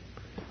breathe,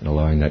 and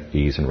allowing that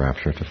ease and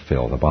rapture to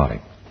fill the body.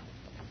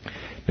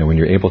 Now, when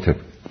you're able to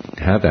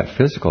have that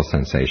physical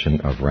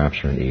sensation of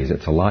rapture and ease,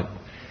 it's a lot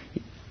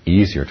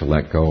easier to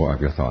let go of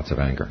your thoughts of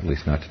anger, at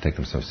least not to take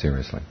them so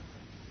seriously.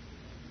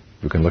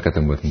 You can look at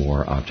them with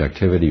more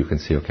objectivity. You can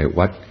see, okay,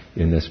 what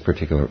in this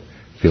particular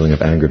feeling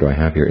of anger do I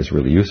have here is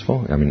really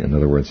useful? I mean, in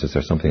other words, is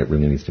there something that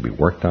really needs to be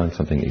worked on,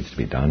 something that needs to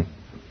be done?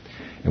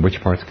 And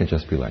which parts can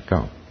just be let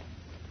go?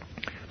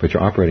 But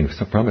you're operating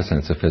from a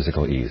sense of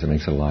physical ease. It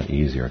makes it a lot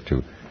easier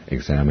to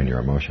examine your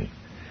emotion.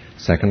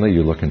 Secondly,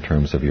 you look in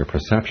terms of your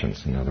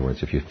perceptions. In other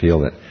words, if you feel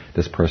that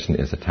this person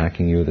is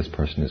attacking you, this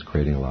person is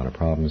creating a lot of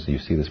problems, you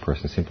see this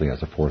person simply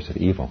as a force of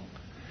evil,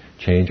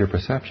 change your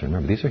perception.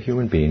 Remember, these are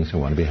human beings who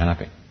want to be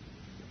happy.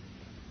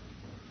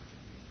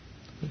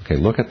 Okay,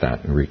 look at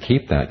that and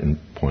keep that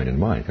point in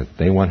mind, because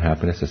they want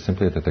happiness. It's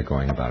simply that they're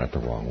going about it the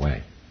wrong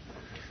way.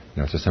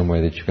 Now, is there some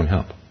way that you can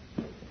help?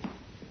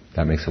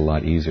 That makes it a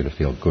lot easier to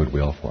feel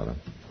goodwill for them.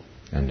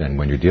 And then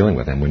when you're dealing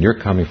with them, when you're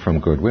coming from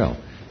goodwill,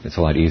 it's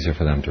a lot easier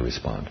for them to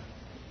respond.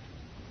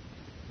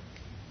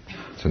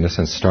 So in this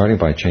sense, starting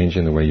by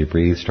changing the way you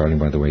breathe, starting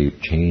by the way you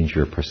change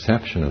your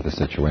perception of the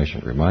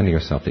situation, reminding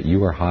yourself that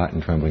you are hot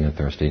and trembling and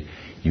thirsty,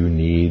 you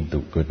need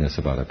the goodness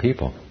of other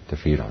people to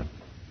feed on.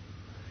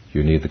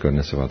 You need the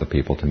goodness of other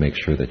people to make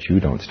sure that you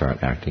don't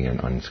start acting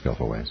in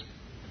unskillful ways.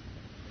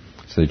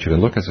 So that you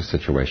can look at the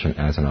situation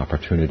as an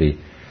opportunity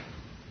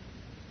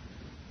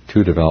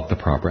to develop the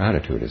proper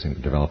attitude, is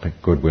in developing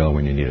goodwill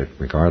when you need it,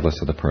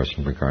 regardless of the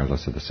person,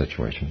 regardless of the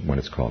situation, when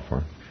it's called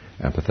for.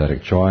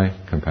 Empathetic joy,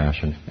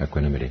 compassion,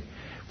 equanimity.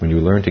 When you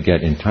learn to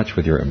get in touch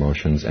with your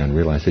emotions and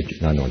realize that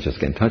you not only just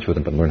get in touch with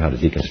them, but learn how to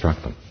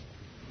deconstruct them.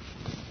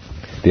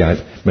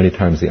 Many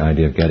times the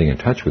idea of getting in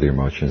touch with your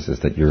emotions is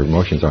that your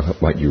emotions are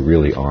what you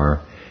really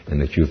are, and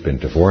that you've been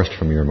divorced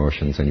from your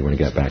emotions and you want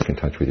to get back in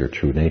touch with your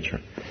true nature.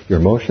 Your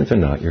emotions are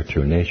not your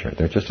true nature.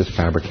 They're just as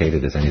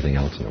fabricated as anything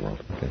else in the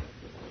world. Okay?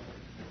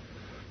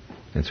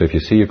 And so if you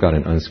see you've got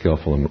an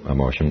unskillful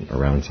emotion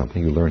around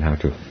something, you learn how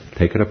to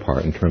take it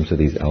apart in terms of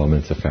these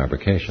elements of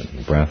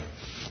fabrication: breath,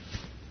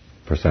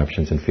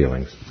 perceptions and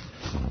feelings,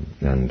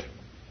 and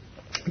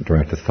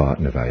directed thought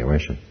and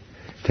evaluation.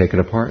 Take it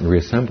apart and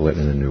reassemble it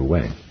in a new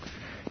way.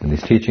 And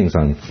these teachings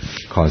on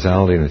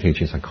causality and the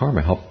teachings on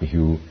karma help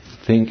you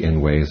think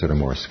in ways that are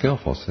more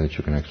skillful so that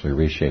you can actually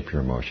reshape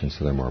your emotions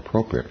so they're more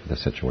appropriate for the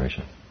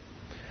situation.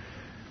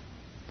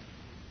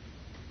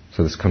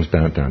 So this comes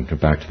back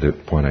to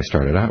the point I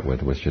started out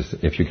with, which is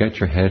if you get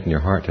your head and your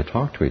heart to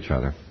talk to each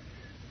other,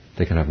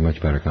 they can have a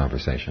much better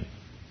conversation.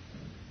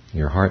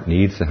 Your heart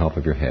needs the help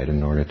of your head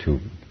in order to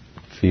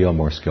feel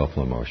more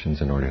skillful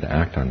emotions, in order to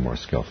act on more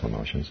skillful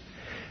emotions.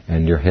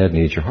 And your head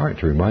needs your heart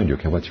to remind you,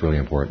 okay, what's really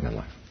important in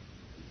life?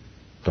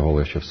 the whole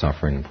issue of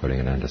suffering and putting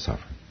an end to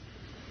suffering.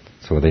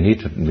 So they need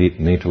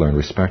to learn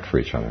respect for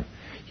each other.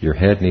 Your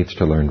head needs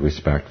to learn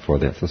respect for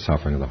the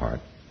suffering of the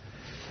heart.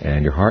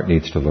 And your heart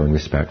needs to learn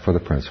respect for the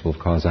principle of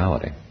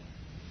causality.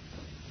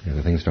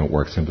 The things don't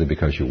work simply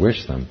because you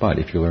wish them, but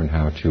if you learn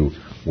how to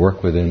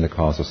work within the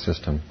causal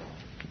system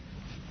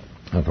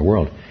of the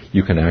world,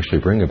 you can actually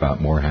bring about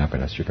more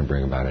happiness. You can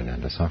bring about an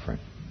end to suffering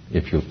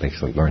if you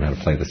basically learn how to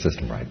play the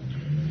system right.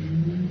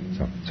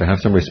 So have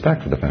some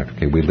respect for the fact,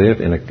 okay, we live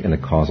in a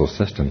causal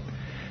system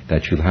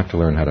that you have to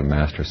learn how to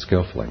master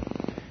skillfully.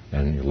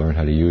 And you learn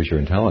how to use your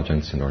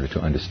intelligence in order to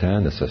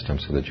understand the system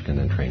so that you can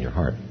then train your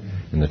heart.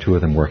 And the two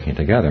of them working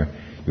together,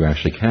 you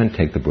actually can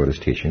take the Buddha's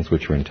teachings,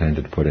 which are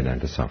intended to put an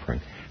end to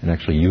suffering, and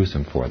actually use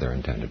them for their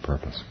intended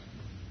purpose.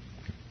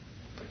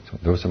 So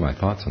those are my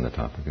thoughts on the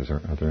topic.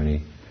 Are there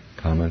any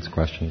comments,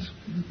 questions?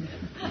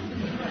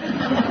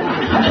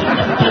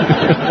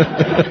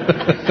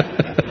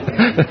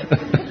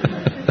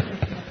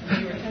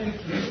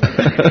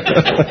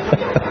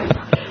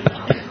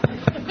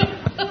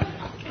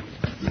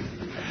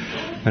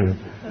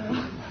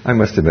 I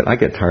must admit, I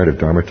get tired of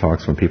Dharma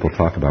talks when people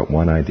talk about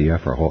one idea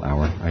for a whole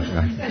hour.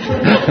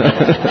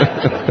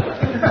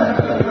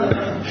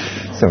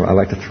 So I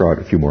like to throw out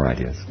a few more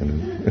ideas.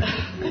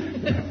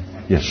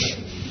 Yes.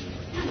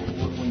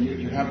 When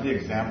you have the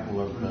example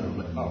of the...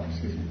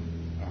 excuse me.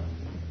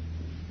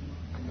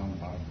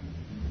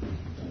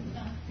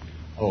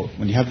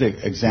 When you have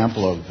the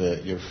example of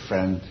your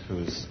friend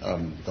who's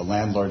the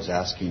landlord's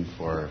asking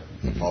for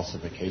the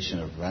falsification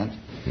of rent,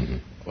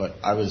 what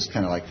I was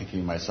kind of like thinking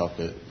to myself,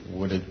 that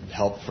would it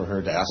help for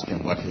her to ask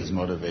him what his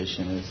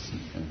motivation is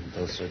in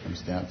those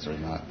circumstances or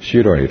not? She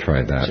had already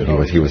tried that.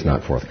 He was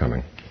not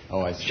forthcoming.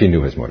 Oh, I see. She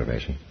knew his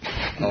motivation.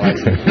 Oh, I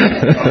see.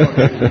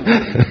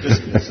 Okay.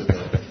 Just miss it a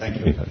little bit.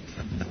 Thank you.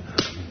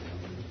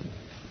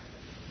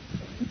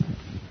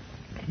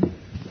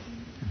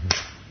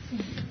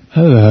 I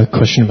have a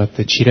question about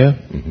the chitta.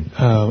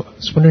 I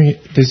was wondering,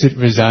 does it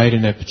reside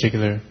in a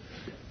particular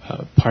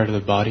part of the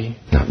body?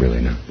 Not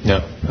really, no.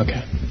 No?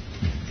 Okay.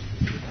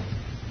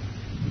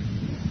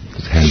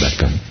 Just hand back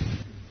down.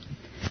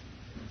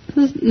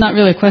 This is not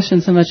really a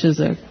question so much as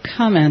a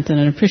comment and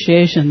an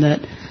appreciation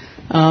that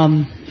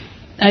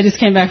I just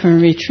came back from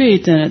a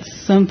retreat, and at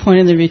some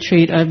point in the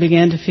retreat I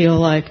began to feel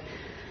like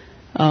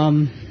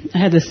I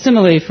had this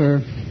simile for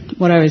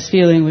what I was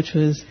feeling, which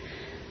was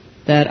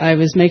that I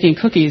was making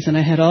cookies and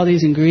I had all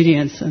these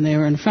ingredients and they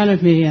were in front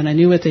of me and I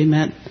knew what they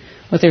meant,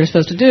 what they were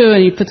supposed to do,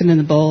 and you put them in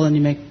the bowl and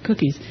you make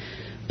cookies.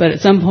 But at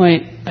some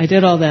point I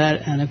did all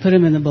that and I put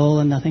them in the bowl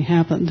and nothing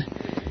happened.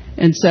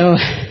 And so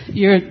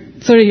your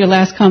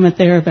last comment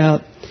there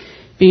about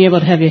being able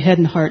to have your head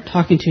and heart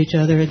talking to each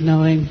other and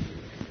knowing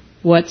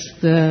what's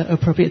the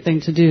appropriate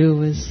thing to do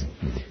was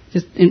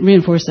just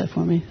reinforced that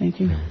for me. Thank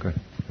you. Yeah, good.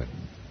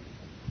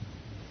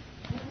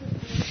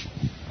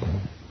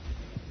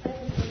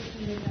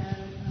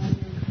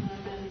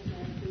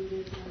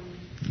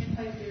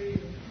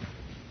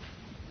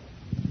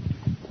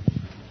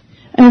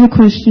 I have a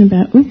question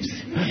about,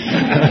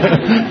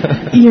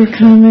 your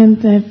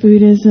comment that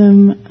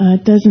Buddhism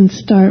doesn't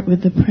start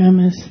with the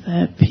premise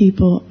that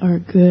people are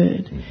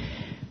good,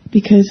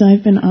 because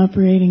I've been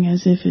operating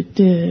as if it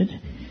did.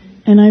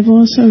 And I've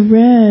also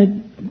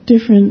read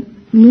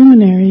different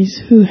luminaries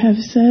who have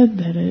said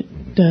that it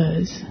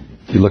does.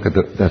 If you look at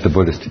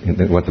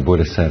what the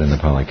Buddha said in the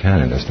Pali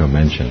Canon, there's no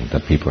mention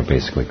that people are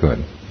basically good.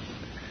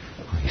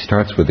 He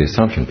starts with the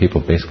assumption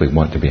people basically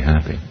want to be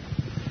happy.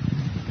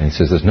 And he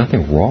says there's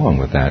nothing wrong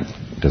with that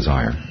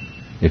desire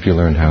if you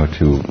learn how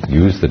to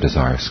use the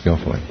desire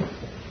skillfully.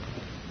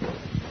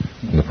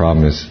 And the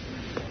problem is,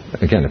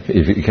 again,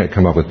 if you can't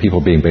come up with people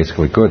being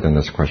basically good, then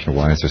there's a question of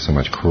why is there so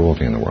much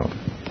cruelty in the world?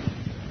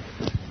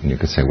 And you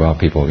could say, well,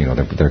 people,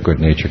 their good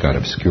nature got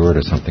obscured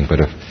or something. But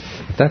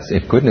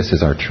if goodness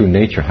is our true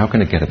nature, how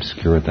can it get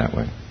obscured that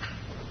way?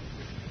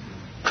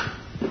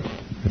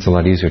 It's a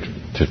lot easier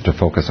to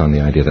focus on the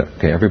idea that,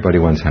 okay, everybody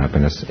wants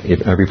happiness.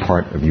 If every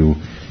part of you,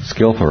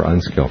 skillful or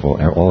unskillful,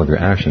 all of your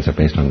actions are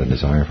based on the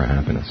desire for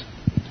happiness.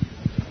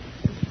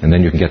 And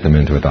then you can get them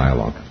into a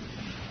dialogue.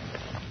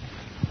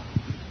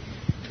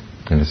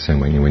 In the same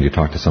way, when you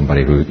talk to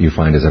somebody who you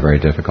find is a very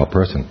difficult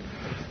person,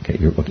 okay,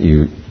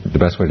 the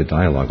best way to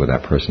dialogue with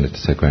that person is to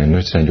say, okay, I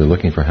understand you're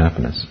looking for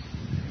happiness.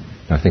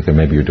 Now, I think that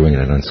maybe you're doing it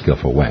in an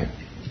unskillful way.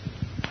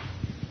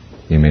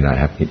 You may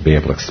not be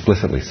able to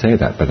explicitly say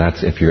that, but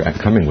that's if you're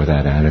coming with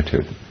that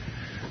attitude.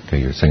 Okay,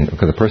 you're saying,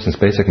 okay, the person's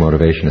basic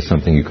motivation is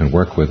something you can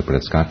work with, but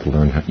you've got to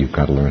learn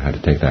how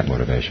to take that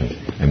motivation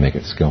and make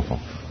it skillful.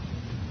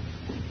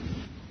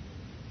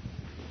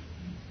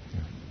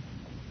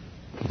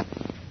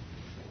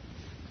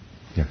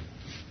 Yeah.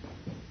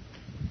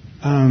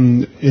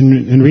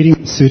 In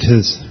reading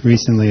suttas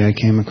recently, I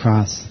came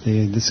across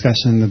the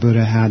discussion the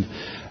Buddha had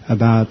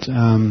about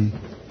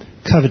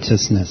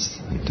covetousness,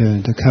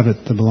 to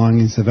covet the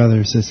belongings of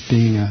others as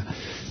being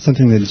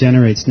something that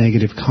generates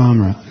negative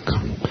karma.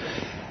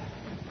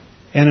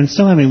 And I'm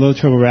still having a little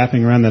trouble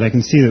wrapping around that. I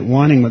can see that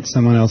wanting what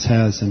someone else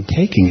has and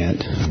taking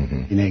it,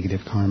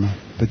 negative karma.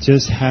 But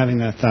just having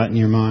that thought in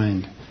your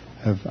mind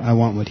of, I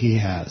want what he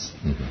has.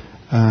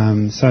 So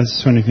I was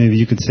just wondering if maybe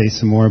you could say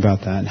some more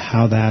about that, and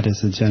how that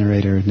is a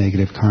generator of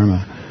negative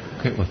karma.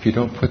 Okay, well, if you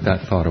don't put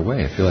that thought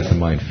away, if you let the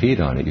mind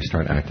feed on it, you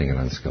start acting in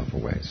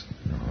unskillful ways.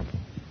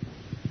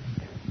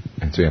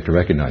 And so you have to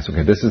recognize,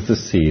 okay, this is the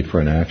seed for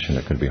an action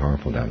that could be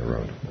harmful down the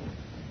road.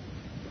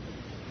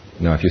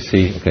 Now, if you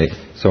see, okay,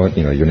 so,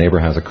 your neighbor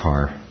has a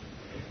car,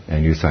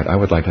 and you decide, I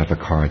would like to have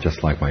a car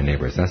just like my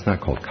neighbor's. That's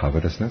not called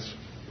covetousness.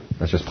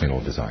 That's just plain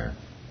old desire.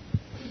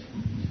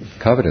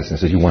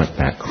 Covetousness is you want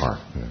that car.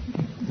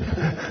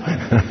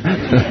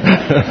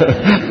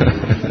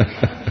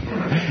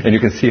 And you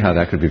can see how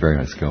that could be very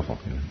unskillful.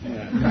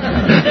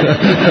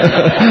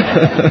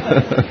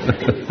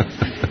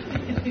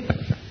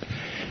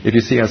 If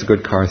you see has a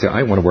good car, say,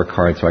 I want to work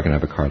hard so I can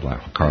have a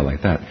car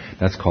like that.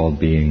 That's called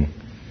being,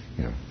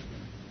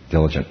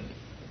 diligent,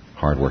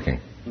 hardworking,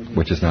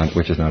 which is not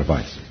a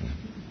vice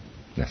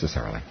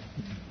necessarily.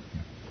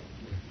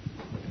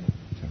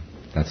 So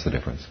that's the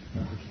difference.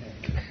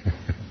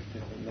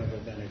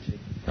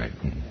 Right.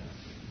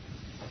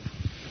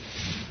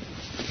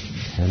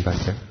 Hand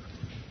back there.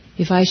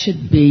 If I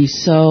should be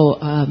so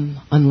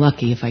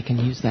unlucky, if I can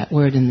use that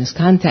word in this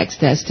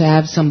context, as to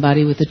have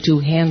somebody with a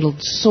two-handled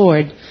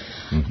sword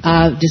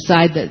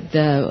decide that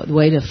the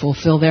way to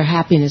fulfill their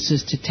happiness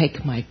is to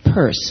take my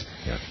purse,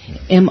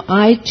 am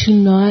I to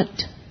not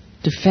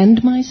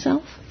defend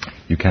myself?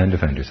 You can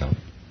defend yourself,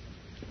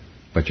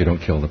 but you don't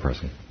kill the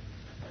person.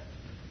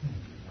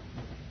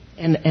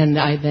 And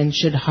I then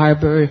should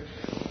harbor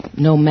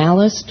no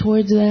malice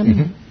towards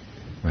them?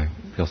 Right.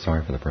 Feel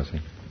sorry for the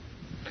person.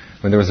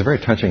 When there was a very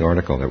touching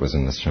article that was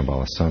in the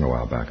Shambhala Sun a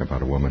while back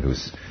about a woman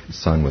whose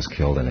son was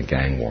killed in a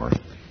gang war.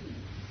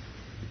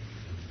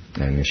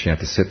 And she had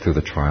to sit through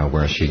the trial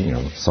where she,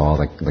 saw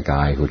the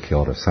guy who had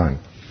killed her son.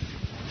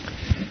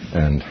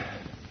 And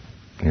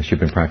she'd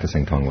been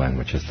practicing Tonglen,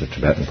 which is the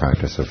Tibetan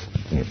practice of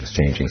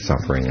exchanging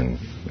suffering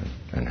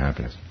and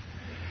happiness.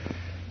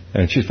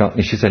 And she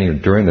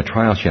said during the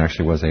trial she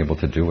actually was able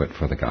to do it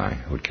for the guy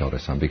who had killed her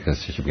son,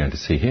 because she began to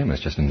see him as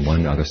just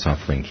one other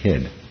suffering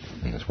kid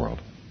in this world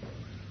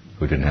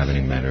who didn't have any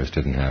mentors,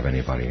 didn't have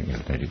anybody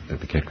that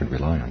the kid could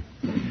rely on.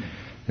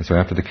 And so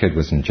after the kid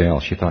was in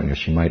jail, she thought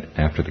she might,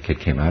 after the kid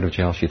came out of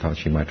jail, she thought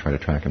she might try to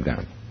track him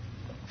down.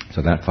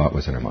 So that thought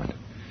was in her mind.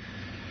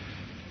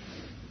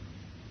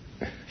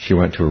 She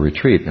went to a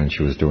retreat and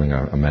she was doing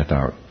a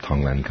metta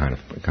Tonglen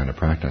kind of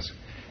practice.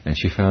 And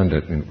she found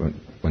that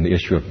when the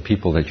issue of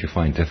people that you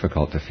find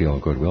difficult to feel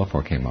goodwill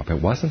for came up, it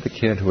wasn't the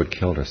kid who had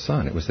killed her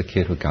son, it was the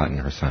kid who had gotten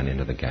her son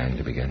into the gang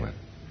to begin with.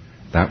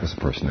 That was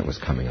the person that was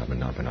coming up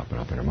and up and up and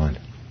up in her mind.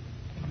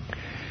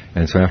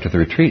 And so after the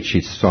retreat, she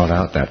sought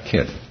out that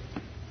kid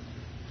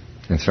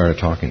and started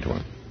talking to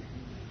him.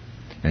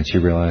 And she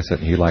realized that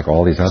he, like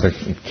all these other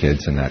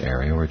kids in that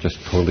area, were just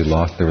totally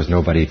lost. There was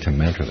nobody to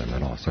mentor them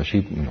at all. So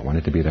she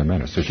wanted to be their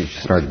mentor. So she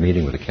started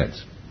meeting with the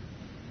kids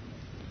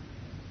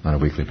on a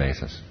weekly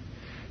basis.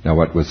 Now,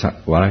 what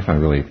I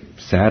found really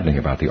saddening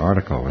about the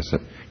article was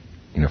that,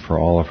 for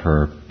all of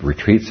her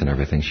retreats and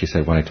everything, she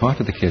said, when I talk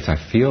to the kids, I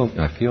feel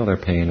their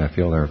pain, I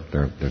feel their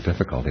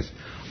difficulties.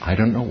 I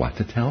don't know what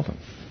to tell them.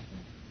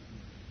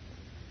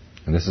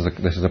 And this is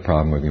a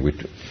problem.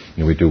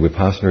 We do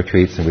Vipassana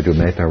retreats and we do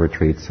Metta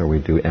retreats, or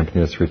we do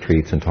emptiness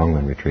retreats and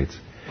Tonglen retreats.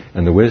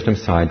 And the wisdom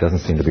side doesn't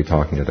seem to be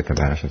talking to the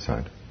compassion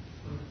side.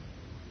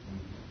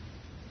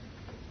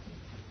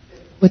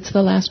 What's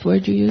the last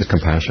word you used? The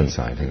compassion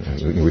side.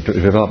 We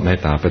develop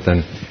metta, but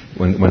then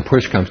when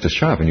push comes to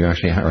shove and you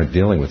actually are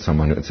dealing with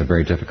someone, it's a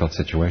very difficult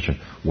situation,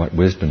 what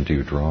wisdom do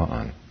you draw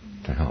on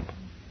to help?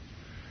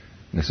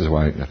 And this is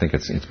why I think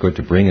it's good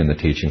to bring in the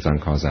teachings on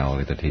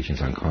causality, the teachings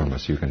on karma,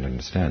 so you can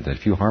understand that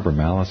if you harbor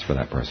malice for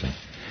that person,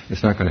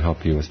 it's not going to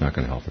help you, it's not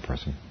going to help the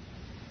person.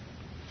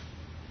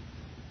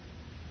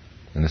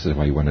 And this is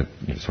why you want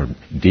to sort of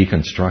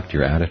deconstruct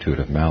your attitude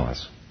of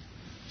malice.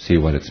 See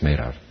what it's made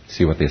of.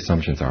 See what the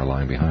assumptions are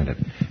lying behind it.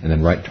 And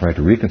then try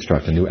to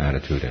reconstruct a new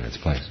attitude in its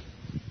place.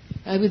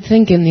 I would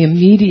think in the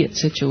immediate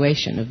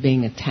situation of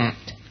being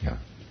attacked,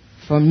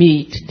 for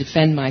me to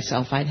defend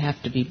myself, I'd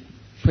have to be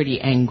pretty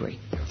angry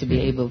to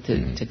be able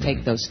to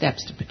take those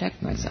steps to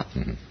protect myself.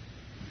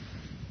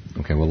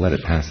 Okay, well, let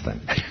it pass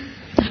then.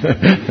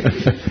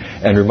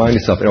 And remind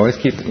yourself, and always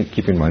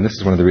keep in mind, this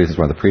is one of the reasons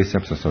why the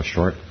precepts are so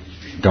short.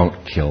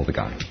 Don't kill the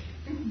guy.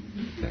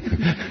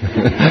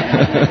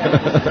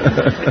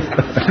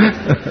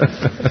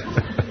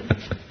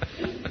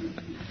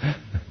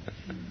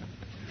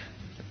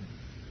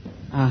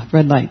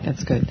 Red light,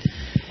 that's good.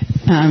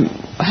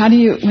 How do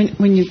you,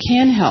 when you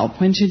can help,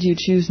 when should you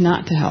choose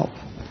not to help?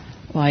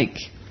 Like,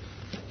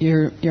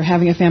 you're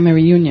having a family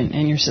reunion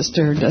and your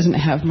sister doesn't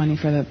have money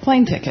for the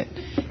plane ticket.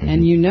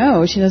 And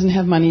she doesn't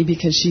have money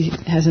because she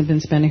hasn't been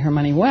spending her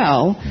money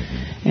well.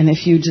 And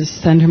if you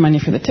just send her money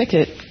for the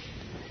ticket,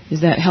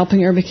 is that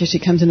helping her because she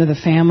comes into the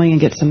family and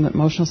gets some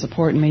emotional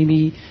support and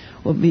maybe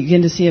will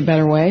begin to see a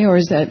better way? Or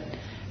is that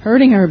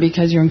hurting her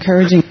because you're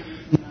encouraging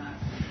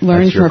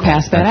learn from her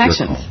past bad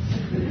actions.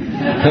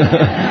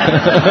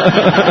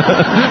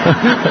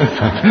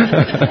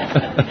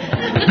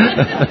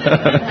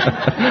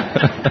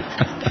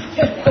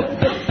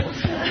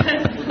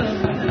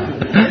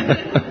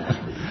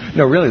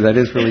 No, really, that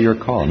is really your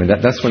call. I mean,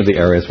 that's one of the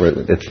areas where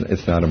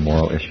it's not a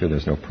moral issue.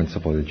 There's no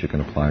principle that you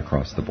can apply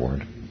across the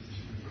board.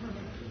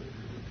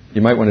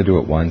 You might want to do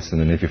it once,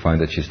 and then if you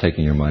find that she's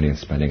taking your money and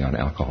spending on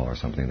alcohol or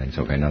something, then it's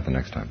okay, not the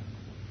next time.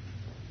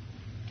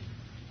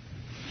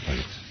 But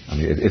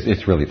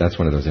it's really, that's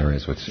one of those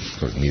areas which is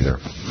sort of neither.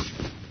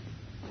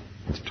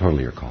 It's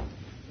totally your call.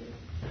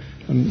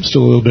 I'm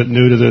still a little bit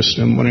new to this.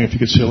 I'm wondering if you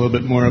could say a little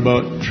bit more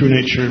about true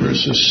nature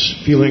versus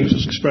feelings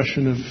as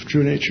expression of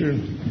true nature.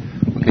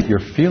 Okay, your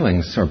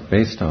feelings are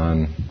based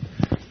on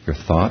your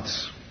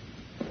thoughts,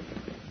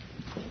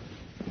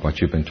 what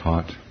you've been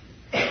taught,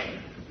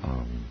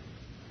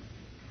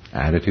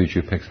 attitudes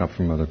you picked up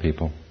from other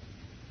people,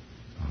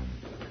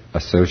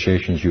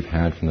 associations you've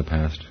had from the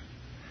past.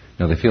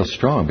 Now, they feel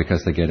strong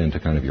because they get into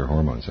kind of your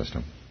hormone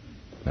system,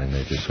 and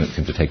they just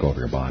seem to take over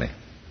your body.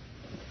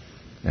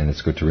 And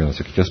it's good to realize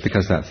that just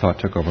because that thought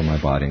took over my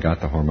body and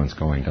got the hormones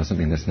going doesn't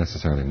mean that's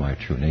necessarily my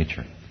true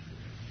nature.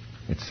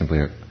 It's simply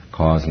a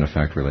cause and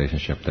effect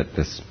relationship that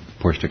this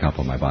pushed a couple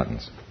of my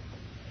buttons.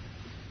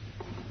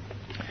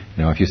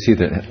 Now, if you see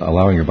that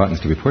allowing your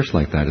buttons to be pushed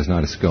like that is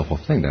not a skillful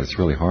thing, that it's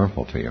really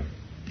harmful to you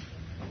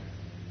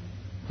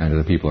and to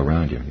the people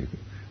around you, you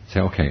say,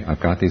 okay, I've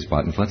got these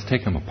buttons, let's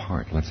take them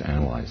apart, let's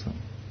analyze them.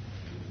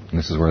 And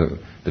this is where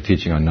the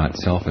teaching on not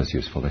self is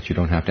useful, that you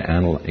don't have to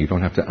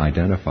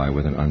identify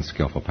with an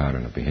unskillful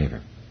pattern of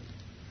behavior.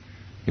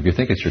 If you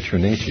think it's your true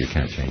nature, you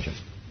can't change it.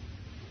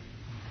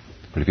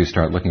 But if you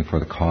start looking for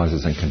the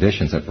causes and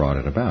conditions that brought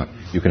it about,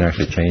 you can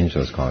actually change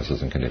those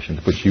causes and conditions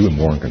to put you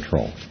more in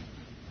control.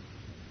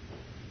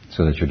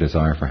 So that your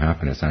desire for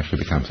happiness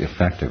actually becomes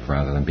effective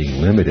rather than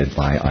being limited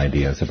by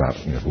ideas about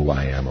who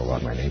I am or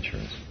what my nature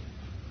is.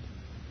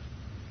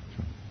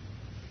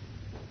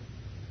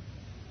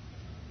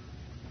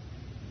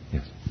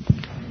 Yes.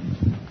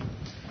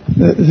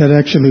 That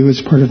actually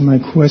was part of my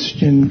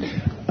question.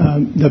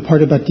 The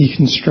part about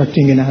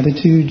deconstructing an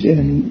attitude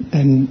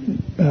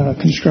and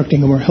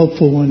constructing a more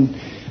helpful one.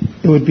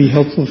 It would be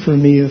helpful for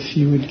me if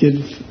you would give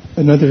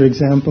another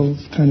example,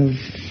 kind of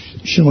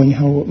showing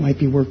how it might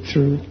be worked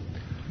through.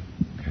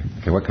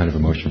 Okay, what kind of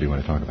emotion do you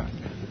want to talk about?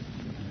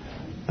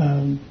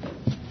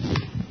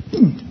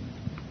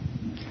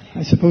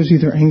 I suppose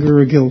either anger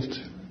or guilt.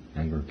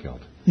 Anger or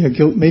guilt. Yeah,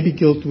 guilt. Maybe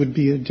guilt would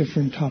be a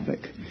different topic.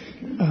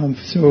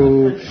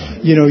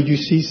 You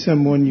see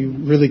someone, you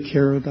really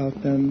care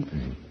about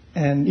them,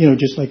 and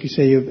just like you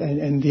say,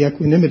 and the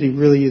equanimity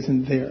really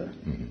isn't there.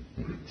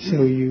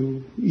 So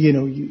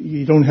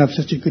you don't have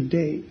such a good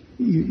day.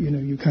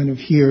 You kind of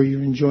hear,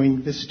 you're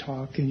enjoying this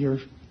talk, and you're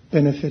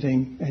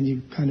benefiting, and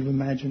you kind of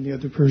imagine the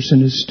other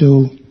person is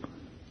still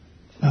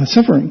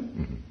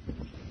suffering.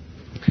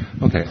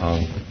 Okay.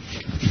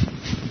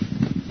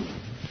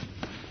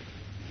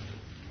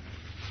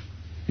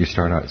 You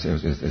start out,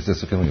 is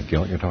this a feeling of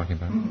guilt you're talking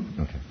about?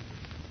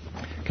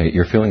 Okay,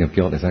 your feeling of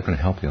guilt, is that going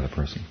to help the other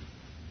person?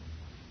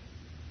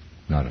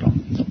 Not at all.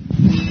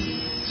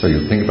 So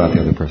you think about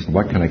the other person.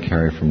 What can I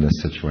carry from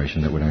this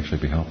situation that would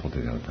actually be helpful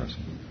to the other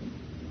person?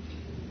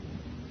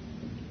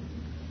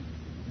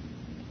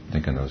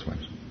 Think in those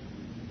ways.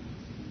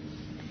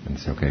 And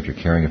say, okay, if you're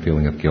carrying a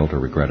feeling of guilt or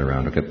regret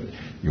around,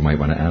 you might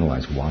want to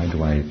analyze, why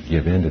do I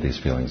give in to these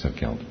feelings of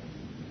guilt?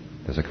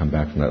 Does it come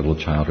back from that little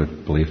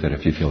childhood belief that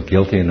if you feel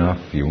guilty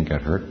enough, you won't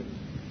get hurt?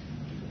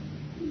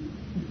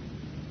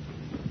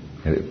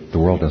 The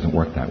world doesn't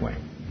work that way.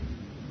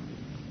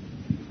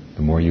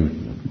 The more you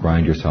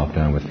grind yourself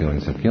down with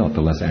feelings of guilt,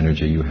 the less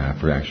energy you have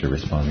for actually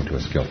responding to a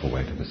skillful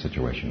way to the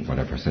situation,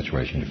 whatever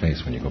situation you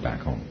face when you go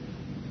back home.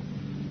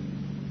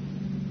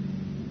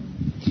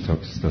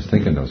 So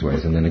think in those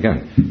ways. And then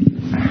again,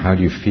 how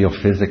do you feel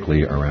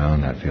physically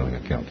around that feeling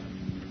of guilt?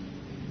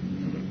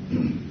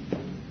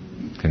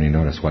 Can you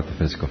notice what the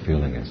physical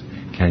feeling is?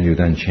 Can you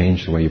then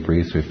change the way you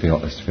breathe so you feel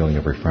this feeling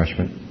of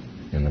refreshment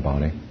in the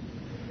body?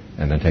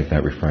 And then take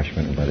that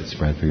refreshment and let it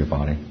spread through your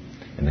body?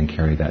 And then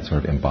carry that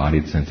sort of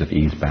embodied sense of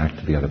ease back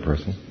to the other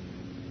person?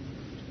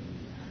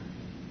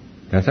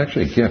 That's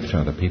actually a gift to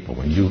other people.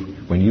 When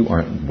you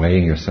aren't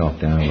weighing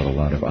yourself down with a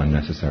lot of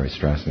unnecessary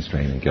stress and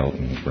strain and guilt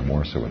and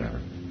remorse or whatever,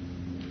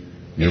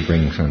 you're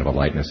bringing sort of a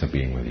lightness of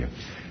being with you.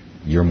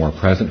 You're more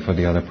present for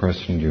the other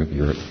person.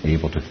 You're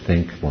able to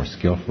think more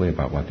skillfully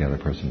about what the other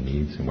person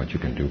needs and what you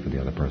can do for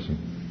the other person.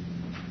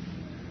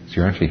 So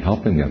you're actually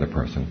helping the other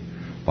person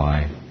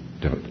by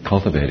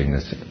cultivating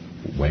this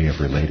way of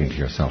relating to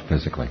yourself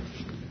physically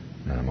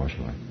and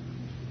emotionally.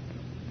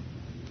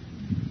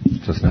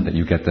 So it's not that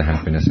you get the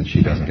happiness and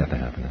she doesn't get the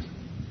happiness.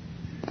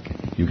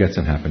 You get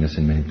some happiness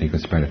and maybe you can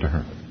spread it to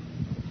her.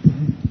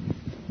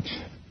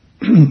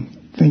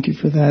 Thank you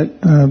for that.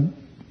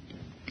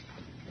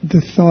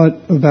 The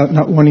thought about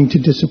not wanting to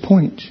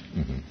disappoint.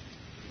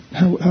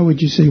 How would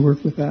you say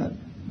work with that?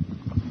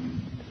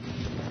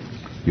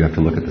 You have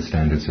to look at the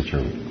standards that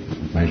you're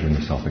measuring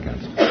yourself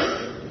against.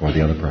 or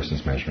the other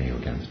person's measuring you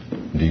against?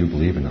 Do you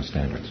believe in those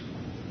standards?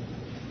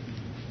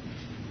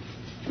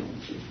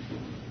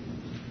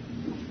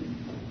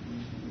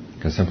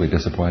 Because simply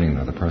disappointing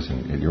another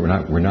person,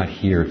 we're not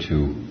here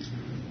to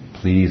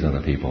please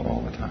other people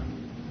all the time.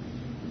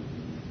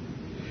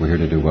 We're here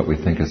to do what we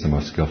think is the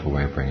most skillful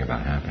way of bringing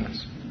about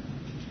happiness.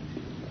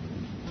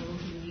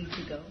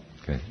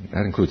 Okay,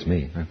 that includes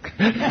me.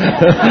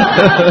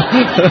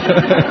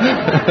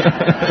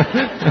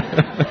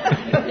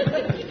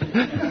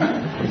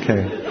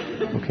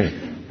 Okay.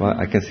 Well,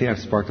 I can see I've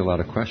sparked a lot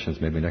of questions.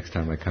 Maybe next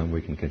time I come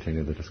we can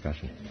continue the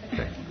discussion.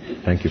 Okay.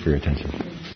 Thank you for your attention.